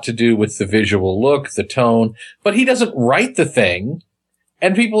lot to do with the visual look, the tone, but he doesn't write the thing.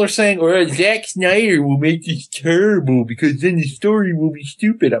 And people are saying, well, Zack Snyder will make this terrible because then the story will be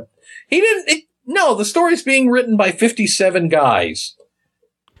stupid. No, the story's being written by 57 guys.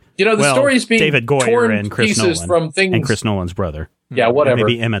 The story's being David Goyer torn and Chris pieces Nolan, from things. and Chris Nolan's brother. Yeah, whatever.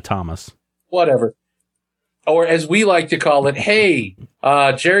 Maybe Emma Thomas. Whatever. Or as we like to call it, hey,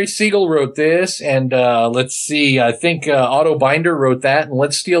 Jerry Siegel wrote this, and let's see, I think Otto Binder wrote that, and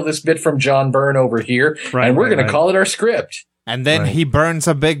let's steal this bit from John Byrne over here, and we're going to call it our script. And then he burns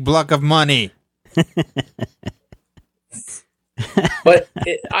a big block of money. But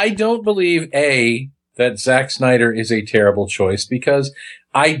I don't believe, that Zack Snyder is a terrible choice, because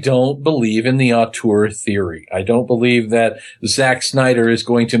I don't believe in the auteur theory. I don't believe that Zack Snyder is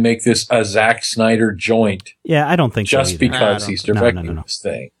going to make this a Zack Snyder joint. Yeah, I don't think just so because he's directing this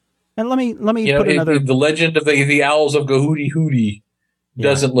thing. And let me put another. The legend of the Owls of Gahooty Hooty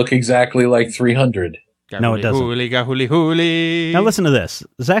doesn't look exactly like 300. No, it doesn't. Hooly. Now listen to this,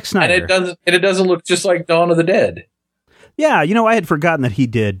 Zack Snyder, and it doesn't look just like Dawn of the Dead. Yeah, I had forgotten that he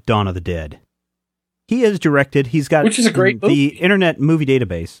did Dawn of the Dead. He is directed. He's got, which is a great movie. The Internet Movie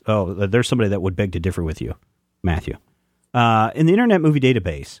Database. Oh, there's somebody that would beg to differ with you, Matthew. In the Internet Movie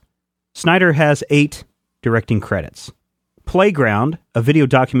Database, Snyder has 8 directing credits. Playground, a video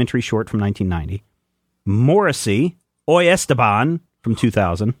documentary short from 1990. Morrissey, Oy Esteban from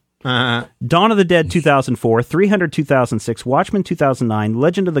 2000. Dawn of the Dead 2004, 300 2006, Watchmen 2009,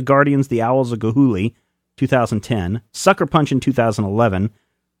 Legend of the Guardians, The Owls of Gahooly 2010, Sucker Punch in 2011,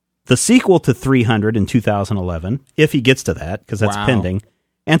 the sequel to 300 in 2011, if he gets to that, because that's pending,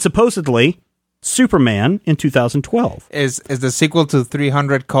 and supposedly Superman in 2012. Is the sequel to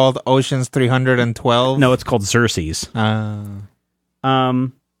 300 called Ocean's 312? No, it's called Xerxes. The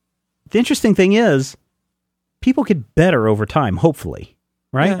interesting thing is, people get better over time, hopefully.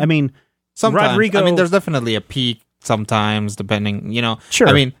 Right? Yeah. I mean, sometimes. Rodrigo. There's definitely a peak sometimes, depending, Sure.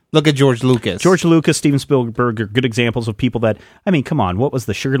 I mean, look at George Lucas. George Lucas, Steven Spielberg are good examples of people that, come on, what was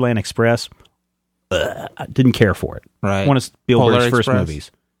the Sugarland Express? I didn't care for it. Right. One of Spielberg's Polar first Express?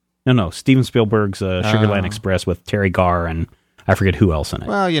 movies. No, Steven Spielberg's Sugarland Express with Terry Garr and I forget who else in it.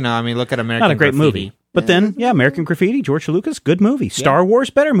 Well, look at American Graffiti. Not a great movie. But then, American Graffiti, George Lucas, good movie. Star Wars,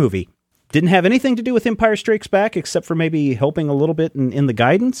 better movie. Didn't have anything to do with Empire Strikes Back except for maybe helping a little bit in the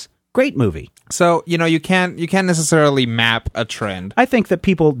guidance. Great movie. So, you can't necessarily map a trend. I think that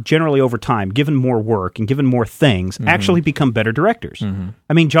people generally over time, given more work and given more things, actually become better directors. Jon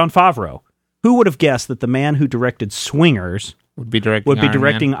Favreau. Who would have guessed that the man who directed Swingers would be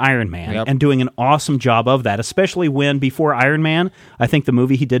directing Iron Man and doing an awesome job of that, especially when before Iron Man, I think the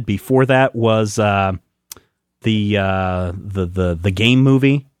movie he did before that was the game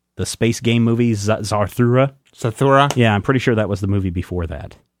movie. The space game movie, Zathura. Yeah, I'm pretty sure that was the movie before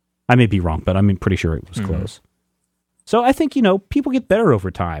that. I may be wrong, but I'm pretty sure it was close. So I think, people get better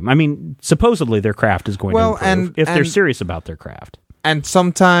over time. Supposedly their craft is going to improve if they're serious about their craft. And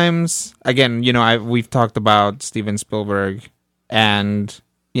sometimes, again, we've talked about Steven Spielberg and,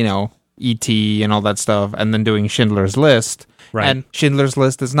 E.T. and all that stuff, and then doing Schindler's List. Right. And Schindler's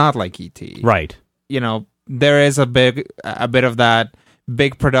List is not like E.T. Right. There is a bit of that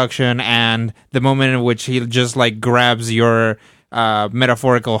big production, and the moment in which he just grabs your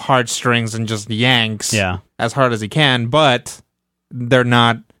metaphorical heartstrings and just yanks as hard as he can, but they're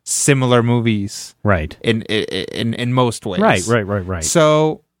not similar movies, right? In most ways, right.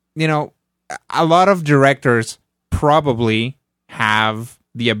 So a lot of directors probably have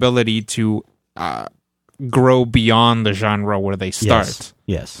the ability to grow beyond the genre where they start.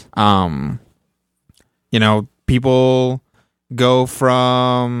 Yes. People go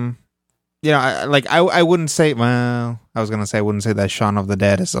from, I wouldn't say, I was going to say, I wouldn't say that Shaun of the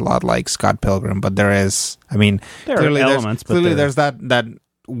Dead is a lot like Scott Pilgrim, but there is, there are elements, clearly there's that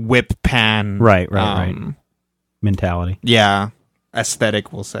whip pan. Right. Mentality. Yeah.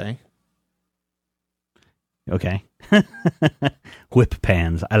 Aesthetic, we'll say. Okay. Whip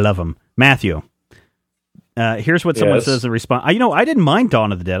pans. I love them. Matthew. Here's what someone says in response. I didn't mind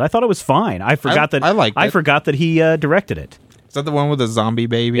Dawn of the Dead. I thought it was fine. I forgot that he directed it. Is that the one with the zombie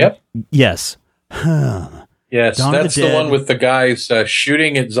baby? Yep. Yes. Yes, that's the one with the guys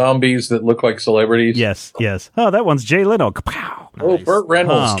shooting at zombies that look like celebrities. Yes. Oh, that one's Jay Leno. Kapow. Oh, nice. Burt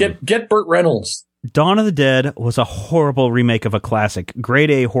Reynolds. Get Burt Reynolds. Dawn of the Dead was a horrible remake of a classic.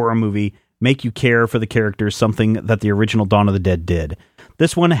 Grade A horror movie. Make you care for the characters, something that the original Dawn of the Dead did.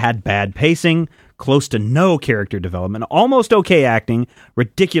 This one had bad pacing, close to no character development, almost okay acting,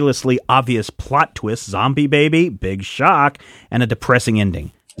 ridiculously obvious plot twist, zombie baby, big shock, and a depressing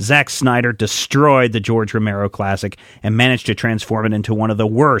ending. Zack Snyder destroyed the George Romero classic and managed to transform it into one of the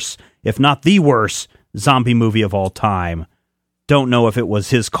worst, if not the worst, zombie movie of all time. Don't know if it was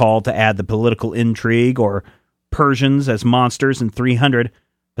his call to add the political intrigue or Persians as monsters in 300,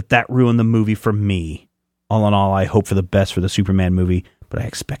 but that ruined the movie for me. All in all, I hope for the best for the Superman movie, but I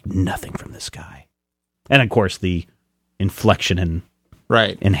expect nothing from this guy. And of course, the inflection and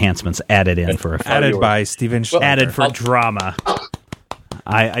enhancements added in for effect. Added by Steven Schneider. Added for drama.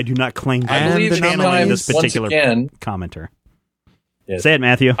 I do not claim to be channeling this particular commenter. Yes. Say it,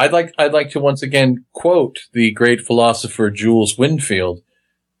 Matthew. I'd like to once again quote the great philosopher Jules Winfield,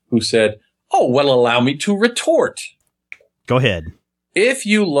 who said, "Oh, well, allow me to retort." Go ahead. If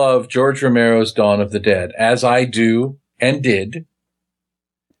you love George Romero's Dawn of the Dead, as I do and did,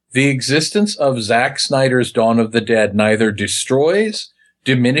 the existence of Zack Snyder's Dawn of the Dead neither destroys,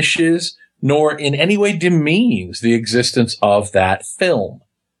 diminishes, nor in any way demeans the existence of that film.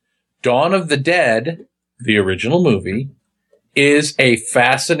 Dawn of the Dead, the original movie, is a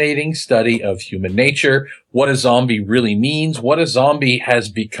fascinating study of human nature, what a zombie really means, what a zombie has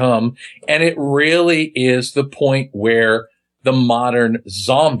become, and it really is the point where the modern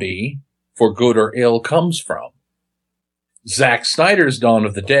zombie, for good or ill, comes from. Zack Snyder's Dawn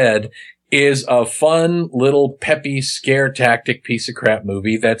of the Dead is a fun little peppy scare tactic piece of crap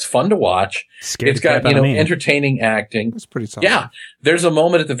movie that's fun to watch. It's got, entertaining acting. It's pretty solid. Yeah. There's a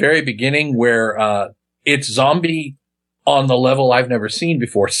moment at the very beginning where it's zombie on the level I've never seen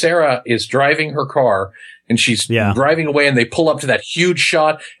before. Sarah is driving her car and she's driving away, and they pull up to that huge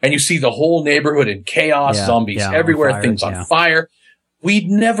shot and you see the whole neighborhood in chaos, zombies everywhere, things on fire. We'd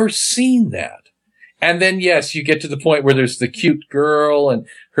never seen that. And then, yes, you get to the point where there's the cute girl and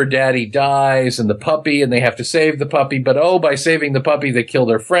her daddy dies and the puppy, and they have to save the puppy. But, by saving the puppy, they kill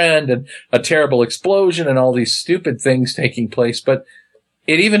their friend, and a terrible explosion and all these stupid things taking place. But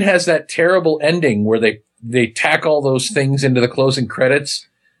it even has that terrible ending where they tack all those things into the closing credits.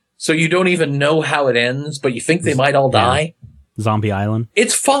 So you don't even know how it ends, but you think they might all die. Zombie Island.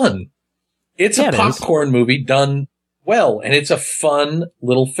 It's fun. It's a popcorn movie done well, and it's a fun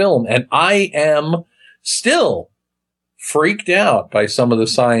little film. And I am still freaked out by some of the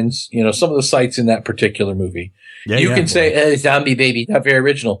signs, some of the sights in that particular movie. You can say, zombie baby, not very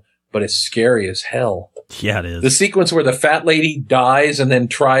original, but it's scary as hell. Yeah, it is. The sequence where the fat lady dies and then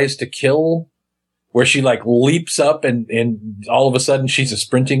tries to kill, where she leaps up and all of a sudden she's a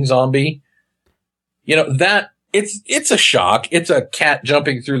sprinting zombie. That it's a shock. It's a cat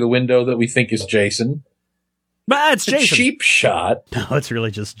jumping through the window that we think is Jason. But it's Jason. A cheap shot. No, it's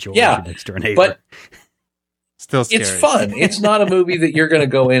really just George, your next door neighbor. But still scary. It's fun. It's not a movie that you're going to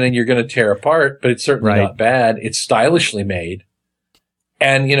go in and you're going to tear apart, but it's certainly not bad. It's stylishly made.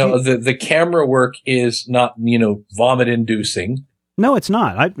 And, the camera work is not, vomit inducing. No, it's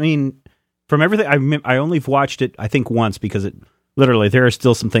not. I mean, from everything, I only watched it, I think, once, because literally, there are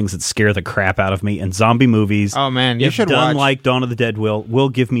still some things that scare the crap out of me, and zombie movies. Oh man, you should done watch. Like Dawn of the Dead will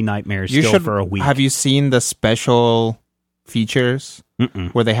give me nightmares for a week. Have you seen the special features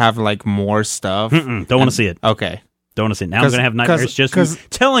where they have more stuff? Don't want to see it. Okay, don't want to see it. Now I'm going to have nightmares just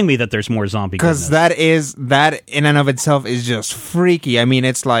telling me that there's more zombie. Because that in and of itself is just freaky. I mean,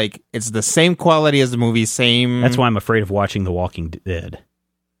 it's the same quality as the movie. That's why I'm afraid of watching The Walking Dead.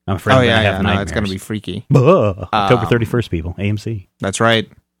 I'm afraid I'm going to have nightmares. It's going to be freaky. October 31st, people. AMC. That's right.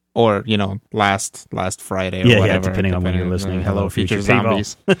 Or, last Friday or whatever. Yeah, depending on when you're listening. Hello, future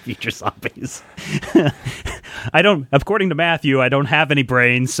zombies. Future zombies. According to Matthew, I don't have any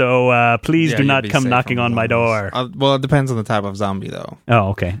brains, so please do not come knocking on my door. Well, it depends on the type of zombie, though. Oh,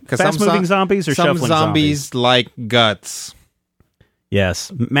 okay. Fast-moving zombies or shuffling zombies? Some zombies like guts.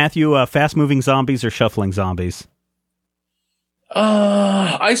 Yes. Matthew, fast-moving zombies or shuffling zombies?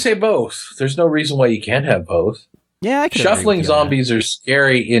 I say both. There's no reason why you can't have both. Yeah, I can. Shuffling zombies are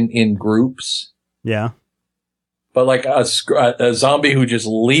scary in groups. Yeah. But a zombie who just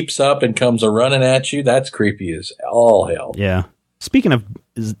leaps up and comes running at you, that's creepy as all hell. Yeah. Speaking of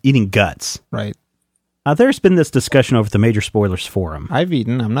eating guts. Right. There's been this discussion over the Major Spoilers Forum. I've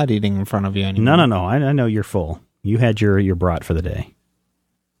eaten. I'm not eating in front of you anymore. No. I know you're full. You had your brat for the day.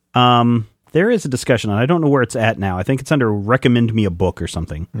 There is a discussion, and I don't know where it's at now. I think it's under recommend me a book or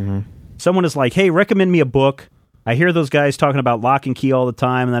something. Mm-hmm. Someone is like, hey, recommend me a book. I hear those guys talking about Lock and Key all the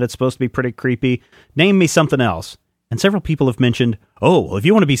time and that it's supposed to be pretty creepy. Name me something else. And several people have mentioned, if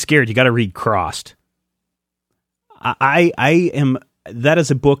you want to be scared, you got to read Crossed. That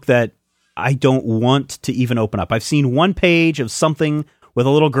is a book that I don't want to even open up. I've seen one page of something with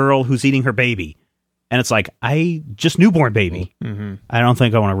a little girl who's eating her baby. And it's like, just newborn baby. Mm-hmm. I don't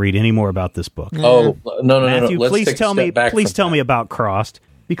think I want to read any more about this book. Oh, no. Matthew, please tell me about Crossed.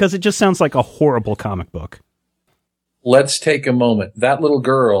 Because it just sounds like a horrible comic book. Let's take a moment. That little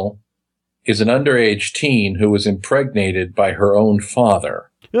girl is an underage teen who was impregnated by her own father.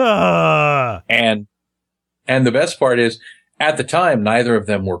 And the best part is, at the time, neither of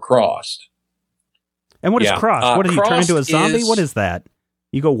them were crossed. And what is crossed? What, are you turning into a zombie? What is that?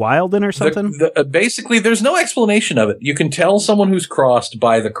 You go wild in or something? Basically, there's no explanation of it. You can tell someone who's crossed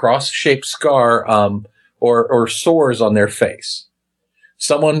by the cross-shaped scar or sores on their face.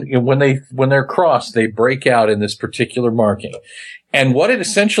 Someone, when they're crossed, they break out in this particular marking. And what it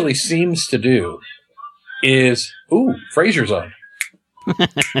essentially seems to do is, Frasier's on.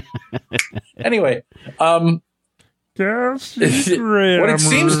 Anyway, what it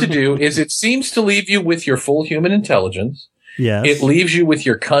seems to do is it seems to leave you with your full human intelligence. Yes. It leaves you with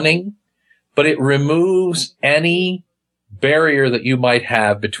your cunning, but it removes any barrier that you might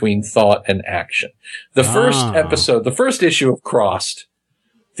have between thought and action. The first issue of Crossed,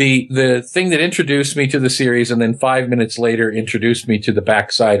 the thing that introduced me to the series and then 5 minutes later introduced me to the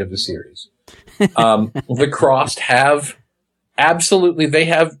backside of the series. The Crossed have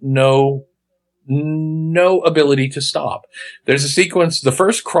no ability to stop. There's a sequence, the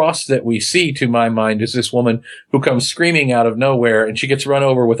first Cross that we see, to my mind, is this woman who comes screaming out of nowhere, and she gets run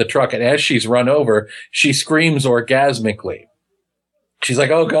over with a truck, and as she's run over, she screams orgasmically. She's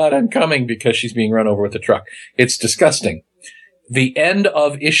like, oh God, I'm coming, because she's being run over with a truck. It's disgusting. The end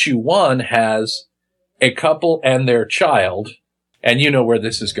of issue 1 has a couple and their child, and you know where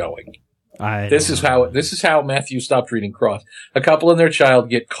this is going. This is how Matthew stopped reading Crossed. A couple and their child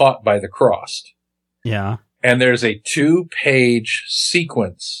get caught by the Crossed. Yeah. And there's a 2-page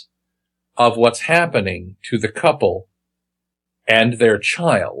sequence of what's happening to the couple and their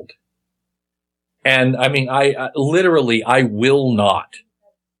child. And I mean, I will not.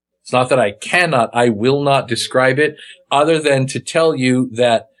 It's not that I cannot, I will not describe it other than to tell you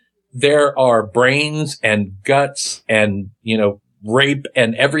that there are brains and guts and, rape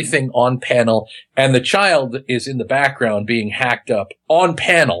and everything on panel, and the child is in the background being hacked up on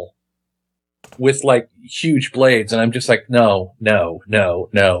panel with like huge blades, and I'm just like, no. Now,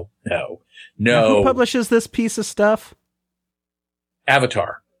 who publishes this piece of stuff?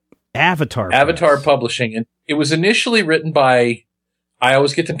 Avatar Press. Publishing, and it was initially written by, I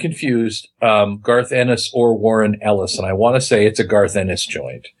always get them confused, Garth Ennis or Warren Ellis, and I want to say it's a Garth Ennis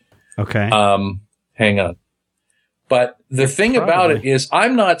joint. Okay. Hang on. But the thing about it is,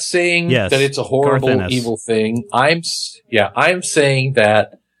 I'm not saying that it's a horrible, evil thing. I'm saying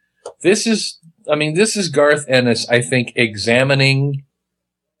that this is Garth Ennis, I think, examining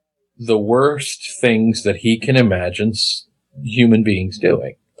the worst things that he can imagine human beings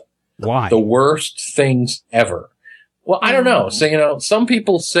doing. Why? The worst things ever. Well, I don't know. So, some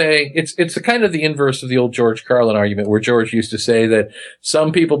people say it's a kind of the inverse of the old George Carlin argument, where George used to say that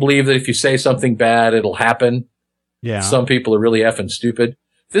some people believe that if you say something bad, it'll happen. Yeah. Some people are really effing stupid.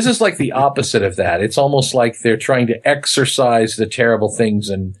 This is like the opposite of that. It's almost like they're trying to exorcise the terrible things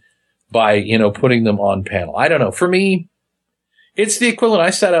and by, putting them on panel. I don't know. For me, it's the equivalent.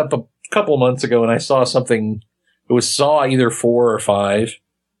 I sat up a couple months ago and I saw something. It was Saw either 4 or 5.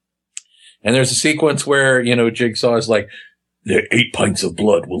 And there's a sequence where, Jigsaw is like, 8 pints of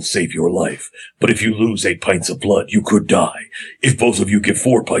blood will save your life. But if you lose 8 pints of blood, you could die. If both of you give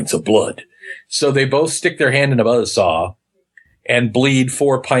 4 pints of blood. So they both stick their hand in a buzzsaw and bleed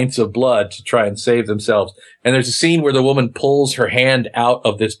 4 pints of blood to try and save themselves. And there's a scene where the woman pulls her hand out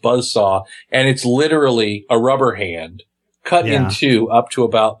of this buzzsaw, and it's literally a rubber hand cut in two up to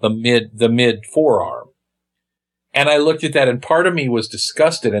about the mid forearm. And I looked at that, and part of me was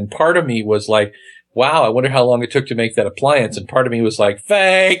disgusted, and part of me was like, wow, I wonder how long it took to make that appliance. And part of me was like,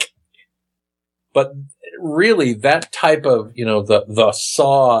 fake. But really, that type of, the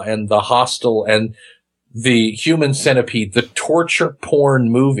Saw and the Hostel and the Human Centipede, the torture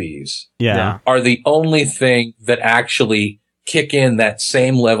porn movies are the only thing that actually kick in that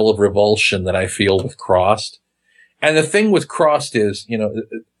same level of revulsion that I feel with Crossed. And the thing with Crossed is,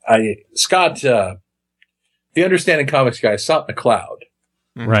 Scott, the Understanding Comics guy, Scott McCloud,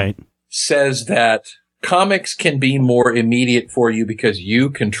 right, says that comics can be more immediate for you because you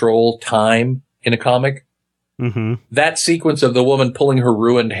control time in a comic. Mm-hmm. That sequence of the woman pulling her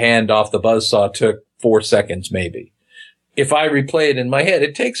ruined hand off the buzzsaw took 4 seconds, maybe. If I replay it in my head,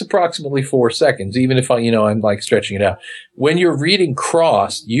 it takes approximately 4 seconds, even if I'm like stretching it out. When you're reading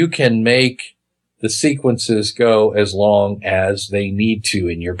Crossed, you can make the sequences go as long as they need to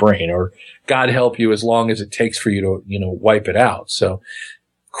in your brain, or God help you, as long as it takes for you to, wipe it out. So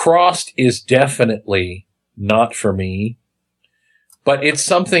Crossed is definitely not for me, but it's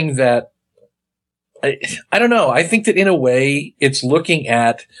something that I don't know. I think that in a way it's looking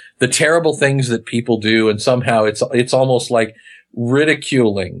at the terrible things that people do, and somehow it's almost like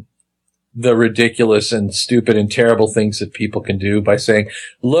ridiculing the ridiculous and stupid and terrible things that people can do by saying,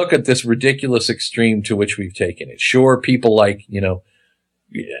 look at this ridiculous extreme to which we've taken it. Sure, people like,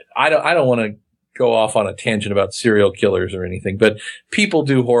 I don't want to go off on a tangent about serial killers or anything, but people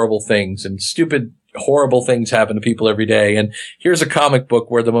do horrible things, and stupid, horrible things happen to people every day. And here's a comic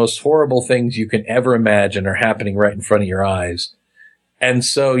book where the most horrible things you can ever imagine are happening right in front of your eyes. And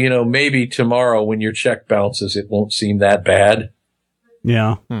so, maybe tomorrow when your check bounces, it won't seem that bad.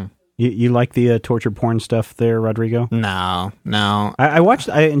 Yeah. You like the torture porn stuff there, Rodrigo? No.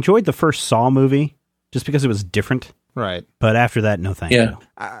 I enjoyed the first Saw movie just because it was different. Right. But after that, no thank you.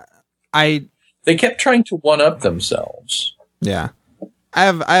 They kept trying to one-up themselves. Yeah. I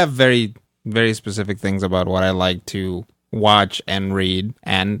have very, very specific things about what I like to watch and read.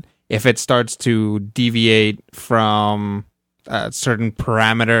 And if it starts to deviate from certain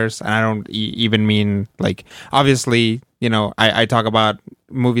parameters, and I don't even mean, like, obviously, I talk about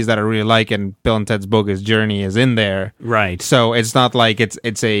movies that I really like, and Bill and Ted's Bogus Journey is in there. Right. So it's not like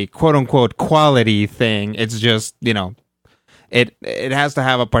it's a quote-unquote quality thing. It's just, It has to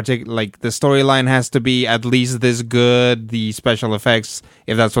have a particular, like, the storyline has to be at least this good. The special effects,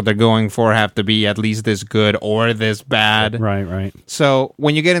 if that's what they're going for, have to be at least this good or this bad. Right. So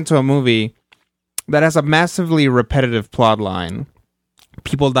when you get into a movie that has a massively repetitive plot line,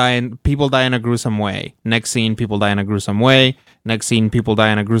 people die in a gruesome way. Next scene, people die in a gruesome way. Next scene, people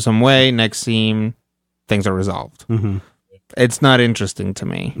die in a gruesome way. Next scene, things are resolved. Mm-hmm. It's not interesting to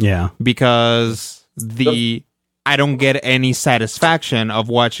me. Yeah. Because I don't get any satisfaction of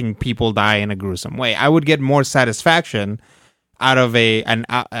watching people die in a gruesome way. I would get more satisfaction out of a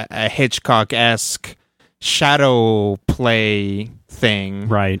Hitchcock-esque shadow play thing.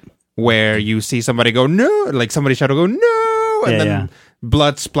 Right. Where you see somebody go, no, like somebody shadow go, no, and then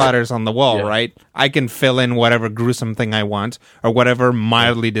blood splatters on the wall, right? I can fill in whatever gruesome thing I want, or whatever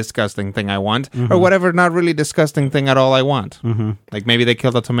mildly disgusting thing I want, or whatever not really disgusting thing at all I want. Mm-hmm. Like maybe they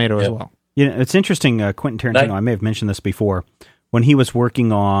killed a tomato as well. It's interesting, Quentin Tarantino, I may have mentioned this before, when he was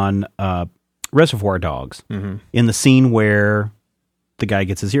working on Reservoir Dogs, in the scene where the guy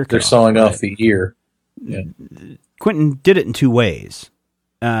gets his ear cut off. They're sawing off the ear. Yeah. Quentin did it in two ways.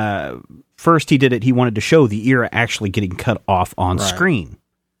 First, he wanted to show the ear actually getting cut off on screen.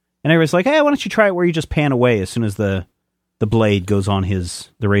 And I was like, hey, why don't you try it where you just pan away as soon as the blade goes on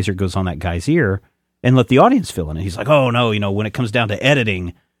the razor goes on that guy's ear, and let the audience fill in it. He's like, oh, no, when it comes down to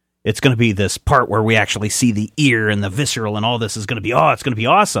editing, it's going to be this part where we actually see the ear and the visceral and all this is going to be, it's going to be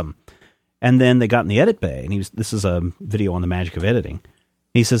awesome. And then they got in the edit bay, and this is a video on the magic of editing.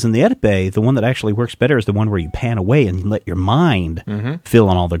 He says in the edit bay, the one that actually works better is the one where you pan away and let your mind fill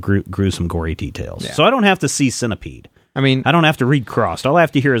in all the gruesome, gory details. Yeah. So I don't have to see Centipede. I mean, I don't have to read Crossed. All I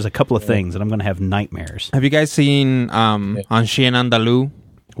have to hear is a couple of things, and I'm going to have nightmares. Have you guys seen Un Chien Andalou?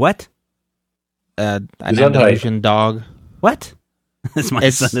 What? An Andalusian dog. What?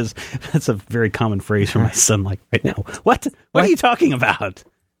 That's a very common phrase for my son, like right now. What are you talking about?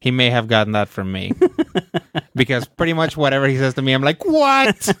 He may have gotten that from me. Because pretty much whatever he says to me, I'm like,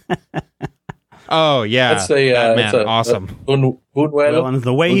 what? Oh, yeah. That's awesome. Well, and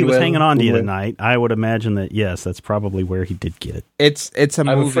the way he was hanging on to you tonight, I would imagine that, yes, that's probably where he did get it. It's a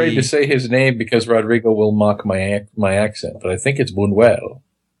movie. I'm afraid to say his name because Rodrigo will mock my accent, but I think it's Buñuel.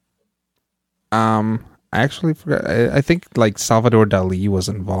 I actually forgot. I think, like, Salvador Dali was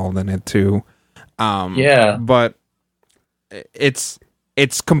involved in it, too. But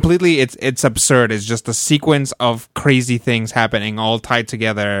it's completely, it's absurd. It's just a sequence of crazy things happening all tied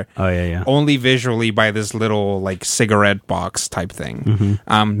together. Oh, yeah. Only visually by this little, like, cigarette box type thing.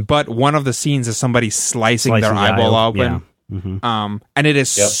 Mm-hmm. But one of the scenes is somebody slicing their eyeball open. Yeah. Mm-hmm. And it is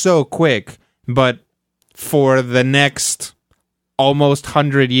so quick, but for the next almost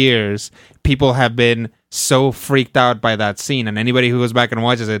 100 years, people have been so freaked out by that scene. And anybody who goes back and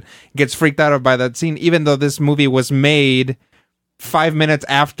watches it gets freaked out by that scene, even though this movie was made 5 minutes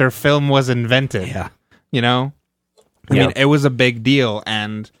after film was invented. Yeah. I mean, it was a big deal,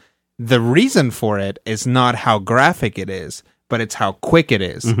 and the reason for it is not how graphic it is, but it's how quick it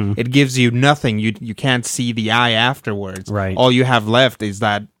is. Mm-hmm. It gives you nothing. You can't see the eye afterwards. Right. All you have left is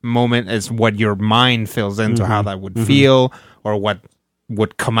that moment, is what your mind fills into, how that would feel, or what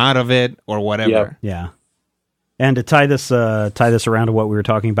would come out of it, or whatever. Yeah. And to tie this around to what we were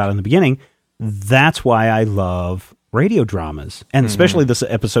talking about in the beginning, that's why I love radio dramas, and especially this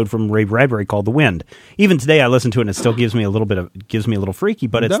episode from Ray Bradbury called The Wind. Even today I listen to it and it still gives me a little freaky,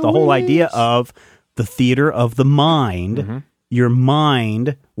 but it's the whole idea of the theater of the mind your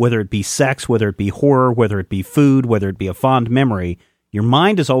mind, whether it be sex, whether it be horror, whether it be food, whether it be a fond memory, your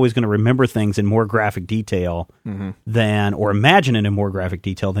mind is always going to remember things in more graphic detail than, or imagine it in more graphic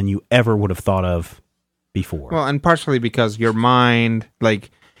detail than you ever would have thought of before. Well, and partially because your mind,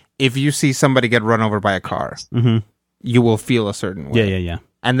 like, if you see somebody get run over by a car, you will feel a certain way. Yeah.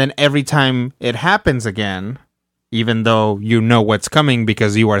 And then every time it happens again, even though you know what's coming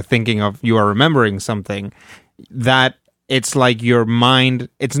because you are remembering something, that it's like your mind,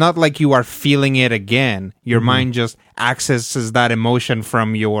 it's not like you are feeling it again. Your mind just accesses that emotion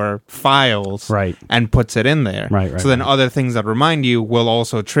from your files and puts it in there. So then other things that remind you will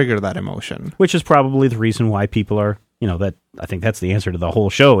also trigger that emotion. Which is probably the reason why people are, that I think that's the answer to the whole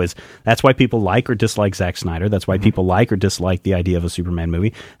show is that's why people like or dislike Zack Snyder. That's why people like or dislike the idea of a Superman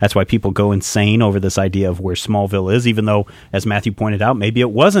movie. That's why people go insane over this idea of where Smallville is, even though, as Matthew pointed out, maybe it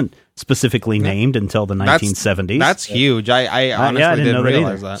wasn't specifically named until the 1970s. That's huge. I honestly didn't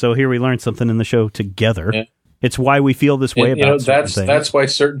realize that. So here we learned something in the show together. Yeah. It's why we feel this way about certain things. That's why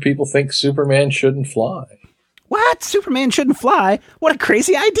certain people think Superman shouldn't fly. What? Superman shouldn't fly? What a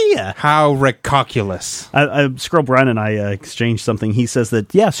crazy idea. How ridiculous. Squirrel Brian and I exchanged something. He says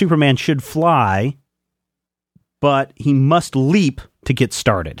that, Superman should fly, but he must leap to get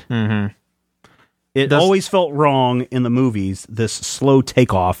started. It always felt wrong in the movies. This slow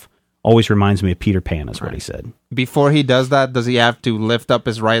takeoff always reminds me of Peter Pan, is what he said. Before he does that, does he have to lift up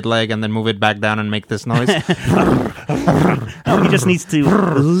his right leg and then move it back down and make this noise? No, he just needs to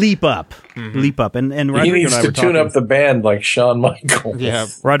leap up. Leap up. And Rodrigo he needs to tune up the band like Shawn Michaels. Yeah.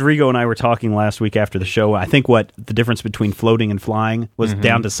 Rodrigo and I were talking last week after the show. I think what the difference between floating and flying was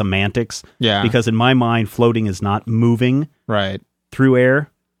down to semantics. Yeah. Because in my mind, floating is not moving through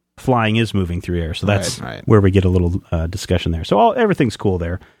air. Flying is moving through air. So that's where we get a little discussion there. So everything's cool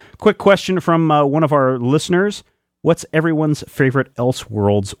there. Quick question from one of our listeners. What's everyone's favorite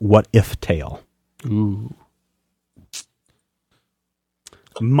Elseworlds what-if tale? Ooh.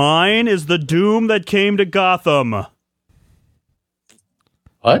 Mine is the doom that came to Gotham. What?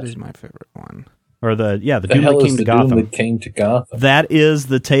 That is my favorite one. Or the doom that came to Gotham. Doom that came to Gotham. That is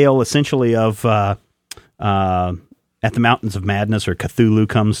the tale, essentially, of At the Mountains of Madness, or Cthulhu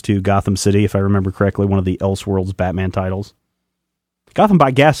comes to Gotham City, if I remember correctly, one of the Elseworlds Batman titles. Gotham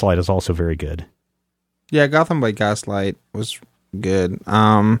by Gaslight is also very good. Yeah, Gotham by Gaslight was good.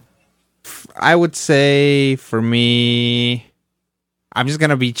 I would say, for me, I'm just going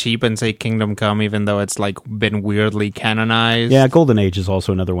to be cheap and say Kingdom Come, even though it's like been weirdly canonized. Yeah, Golden Age is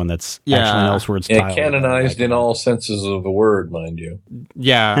also another one that's actually an Elseworlds title. Yeah, canonized in all senses of the word, mind you.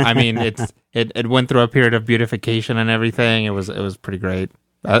 Yeah, I mean, it went through a period of beautification and everything. It was pretty great.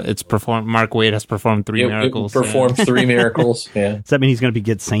 It's performed. Mark Waid has performed 3 miracles. Performed 3 miracles. Yeah. Does that mean he's going to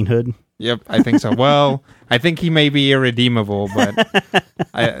get sainthood? Yep, I think so. Well, I think he may be irredeemable,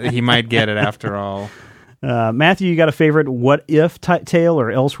 but he might get it after all. Matthew, you got a favorite what if tale or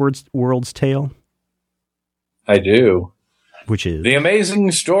Elseworlds tale? I do. Which is The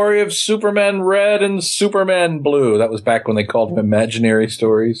Amazing Story of Superman Red and Superman Blue. That was back when they called them imaginary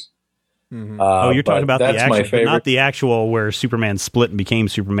stories. You're talking about the actual, not the actual where Superman split and became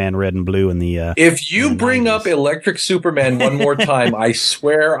Superman Red and Blue in the. If you bring 90s. Up Electric Superman one more time, I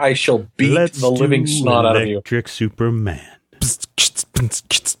swear I shall beat the living snot out of you. Electric Superman.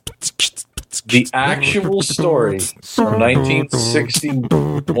 The actual story from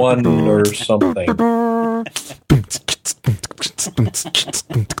 1961 or something.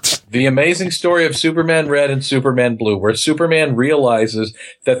 The Amazing Story of Superman Red and Superman Blue, where Superman realizes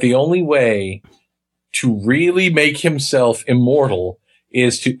that the only way to really make himself immortal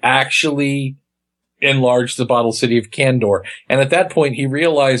is to actually enlarge the bottle city of Kandor. And at that point, he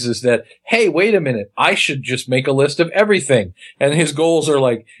realizes that, hey, wait a minute, I should just make a list of everything. And his goals are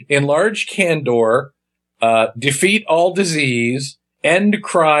like, enlarge Kandor, defeat all disease, end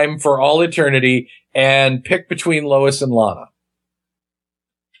crime for all eternity, and pick between Lois and Lana.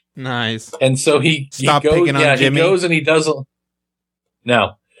 Nice. And so he goes and he doesn't.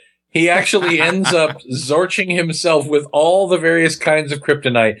 No. He actually ends up zorching himself with all the various kinds of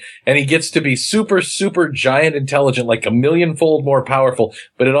kryptonite, and he gets to be super, super giant intelligent, like 1,000,000-fold more powerful,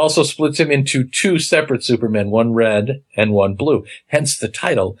 but it also splits him into 2 separate Supermen, one red and one blue. Hence the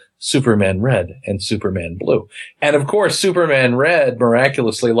title, Superman Red and Superman Blue. And of course, Superman Red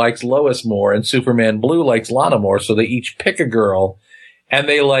miraculously likes Lois more, and Superman Blue likes Lana more, so they each pick a girl, and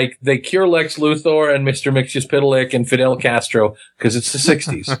they cure Lex Luthor and Mr. Mxyzptlk and Fidel Castro, because it's the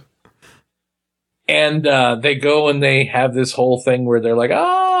 60s. And they go and they have this whole thing where they're like,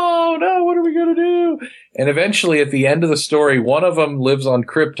 oh, no, what are we going to do? And eventually, at the end of the story, one of them lives on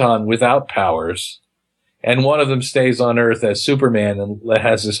Krypton without powers. and one of them stays on Earth as Superman and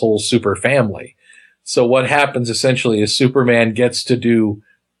has this whole super family. So what happens essentially is Superman gets to do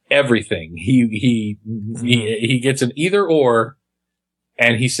everything. He gets an either or,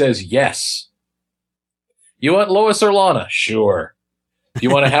 and he says yes. You want Lois or Lana? Sure. Do you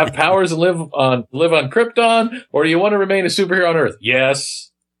want to have powers and live on Krypton, or do you want to remain a superhero on Earth?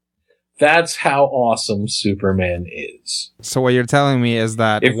 Yes. That's how awesome Superman is. So what you're telling me is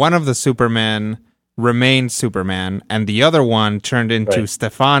that one of the Supermen remained Superman, and the other one turned into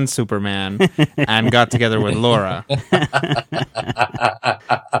Stefan Superman and got together with Laura.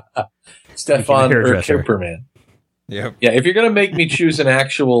 Stefan or Superman. Yep. Yeah, if you're going to make me choose an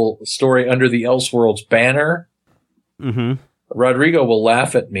actual story under the Elseworlds banner, Rodrigo will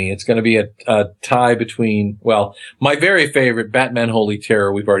laugh at me. It's going to be a tie between, well, my very favorite, Batman Holy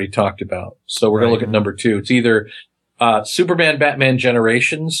Terror, we've already talked about. So we're going to look at number 2. It's either Superman Batman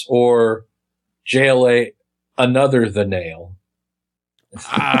Generations or JLA Another the Nail.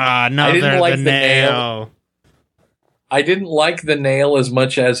 Another the Nail. I didn't like the Nail as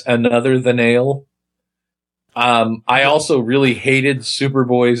much as Another the Nail. I also really hated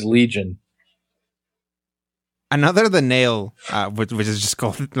Superboy's Legion. Another the Nail, which is just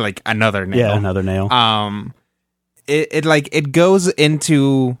called like Another Nail. Yeah, Another Nail. It goes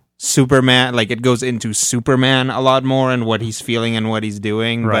into Superman, like it goes into Superman a lot more and what he's feeling and what he's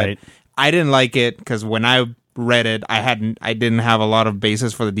doing. Right. But I didn't like it because when I read it, I didn't have a lot of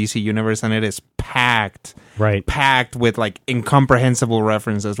basis for the DC universe, and it is packed with like incomprehensible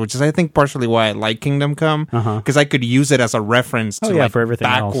references, which is I think partially why I like Kingdom Come, because I could use it as a reference to for everything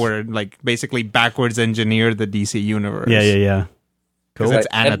backward, else. Like basically backwards engineer the DC universe. Yeah. Cool. It's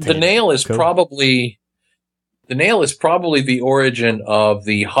and the Nail is probably the origin of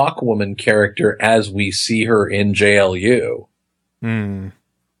the Hawkwoman character as we see her in JLU.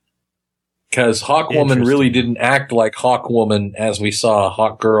 Because Hawkwoman really didn't act like Hawkwoman as we saw,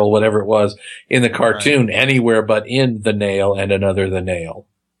 Hawkgirl, whatever it was, in the cartoon anywhere but in The Nail and Another the Nail.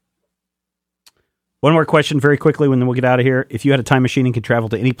 One more question very quickly, and then we'll get out of here. If you had a time machine and could travel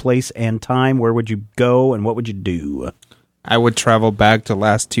to any place and time, where would you go and what would you do? I would travel back to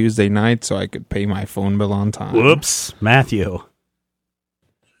last Tuesday night so I could pay my phone bill on time. Whoops, Matthew.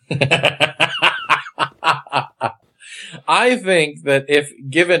 I think that if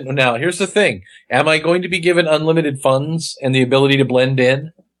given, now here's the thing. Am I going to be given unlimited funds and the ability to blend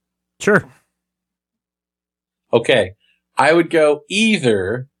in? Sure. Okay. I would go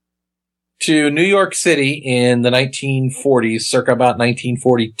either to New York City in the 1940s, circa about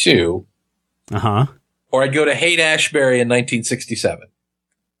 1942. Or I'd go to Haight-Ashbury in 1967.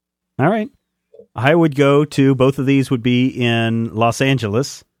 All right. I would go to, both of these would be in Los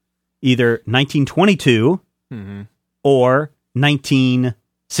Angeles, either 1922 or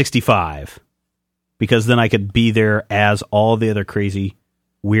 1965, because then I could be there as all the other crazy,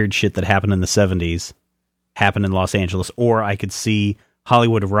 weird shit that happened in the 70s happened in Los Angeles, or I could see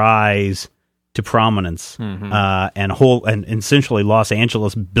Hollywood rise to prominence, and essentially Los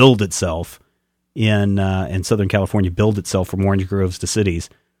Angeles build itself in Southern California, build itself from orange groves to cities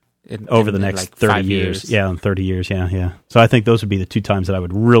over the next like 30 years. Yeah, in 30 years. Yeah. So I think those would be the two times that I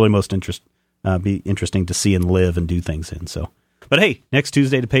would really most be interesting to see and live and do things in. So, but hey, next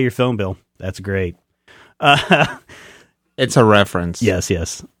Tuesday to pay your phone bill. That's great. It's a reference.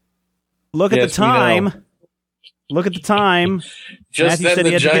 Yes. Look at the time. Look at the time. Just Matthew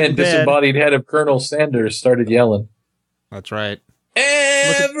then the giant disembodied head of Colonel Sanders started yelling. That's right.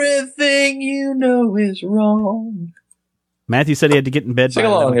 Everything you know is wrong. Matthew said he had to get in bed by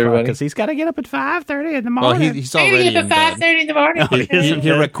 11 o'clock because he's got to get up at 5:30 in the morning. Well, he's already in bed. 5:30 in the morning.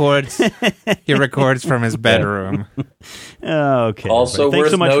 He records. He records from his bedroom. Okay. Also,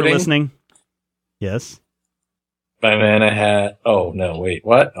 thanks so much noting, for listening. Yes. Banana hat. Oh no! Wait.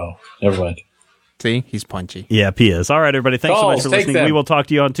 What? Oh, never mind. See, he's punchy. Yeah, he is. All right, everybody. Thanks so much for listening. We will talk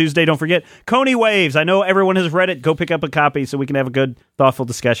to you on Tuesday. Don't forget, Coney Waves. I know everyone has read it. Go pick up a copy so we can have a good, thoughtful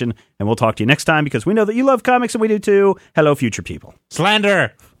discussion. And we'll talk to you next time because we know that you love comics and we do too. Hello, future people.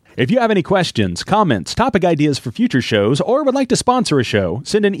 Slander. If you have any questions, comments, topic ideas for future shows, or would like to sponsor a show,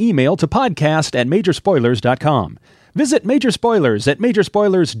 send an email to podcast@majorspoilers.com. Visit Major Spoilers at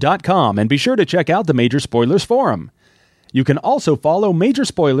majorspoilers.com and be sure to check out the Major Spoilers Forum. You can also follow Major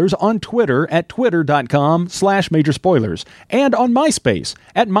Spoilers on Twitter at twitter.com/majorspoilers and on MySpace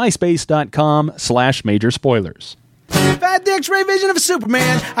at myspace.com/majorspoilers. If I had the X-ray vision of a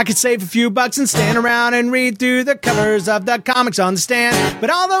Superman, I could save a few bucks and stand around and read through the covers of the comics on the stand. But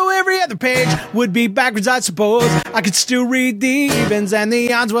although every other page would be backwards, I suppose I could still read the evens and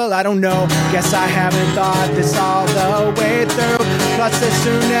the odds. Well, I don't know. Guess I haven't thought this all the way through. Plus, as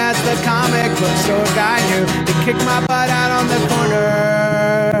soon as the comic book store guy knew, he kicked my butt out on the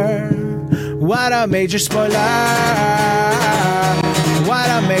corner. What a major spoiler. What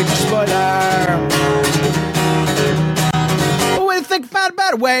a major spoiler. Think about a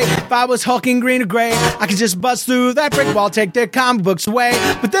better way. If I was hulking green or gray, I could just bust through that brick wall, take their comic books away.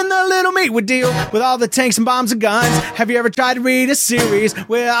 But then the little meat would deal with all the tanks and bombs and guns. Have you ever tried to read a series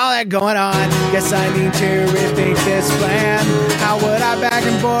with all that going on? Guess I need to rethink this plan. How would I back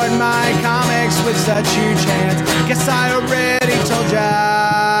and board my comics with such huge hands? Guess I already told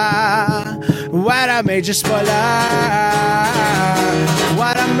ya. What a major spoiler.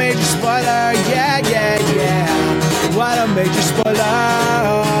 What a major spoiler. Yeah, yeah, yeah. What a major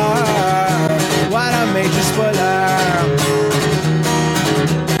spoiler. What a major spoiler.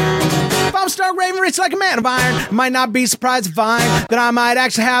 If I'm Stark Raven rich like a man of iron, I might not be surprised to find that I might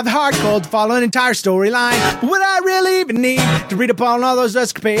actually have the heart cold to follow an entire storyline. But would I really even need to read up on all those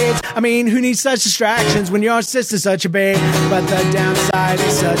escapades? I mean, who needs such distractions when your sister's such a babe? But the downside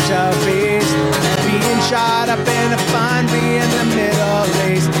is such a beast. Being shot up in a funny in the Middle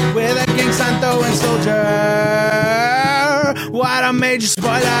East with a gang sign throwing soldier. What a major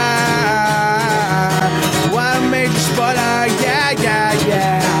spoiler. What a major spoiler. Yeah, yeah,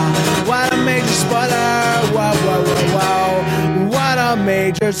 yeah. What a major spoiler. Whoa, whoa, whoa, whoa. What a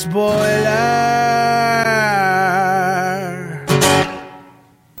major spoiler.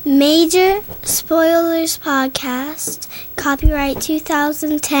 Major Spoilers Podcast. Copyright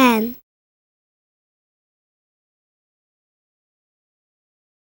 2010.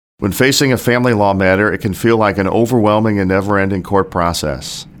 When facing a family law matter, it can feel like an overwhelming and never-ending court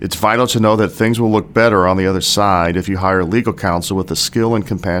process. It's vital to know that things will look better on the other side if you hire legal counsel with the skill and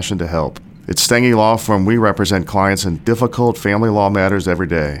compassion to help. At Stengy Law Firm, we represent clients in difficult family law matters every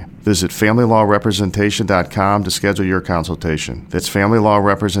day. Visit FamilyLawRepresentation.com to schedule your consultation. That's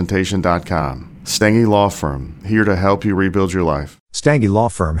FamilyLawRepresentation.com. Stengy Law Firm, here to help you rebuild your life. Stengy Law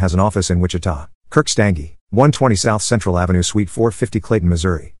Firm has an office in Wichita. Kirk Stengy, 120 South Central Avenue, Suite 450, Clayton,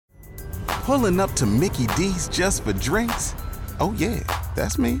 Missouri. Pulling up to Mickey D's just for drinks? Oh yeah,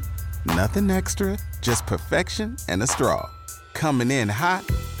 that's me. Nothing extra, just perfection and a straw. Coming in hot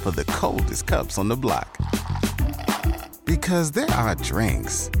for the coldest cups on the block. Because there are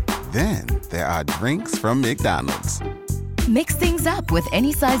drinks. Then there are drinks from McDonald's. Mix things up with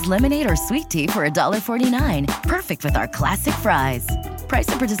any size lemonade or sweet tea for $1.49. Perfect with our classic fries. Price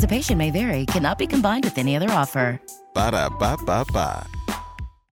and participation may vary. Cannot be combined with any other offer. Ba-da-ba-ba-ba.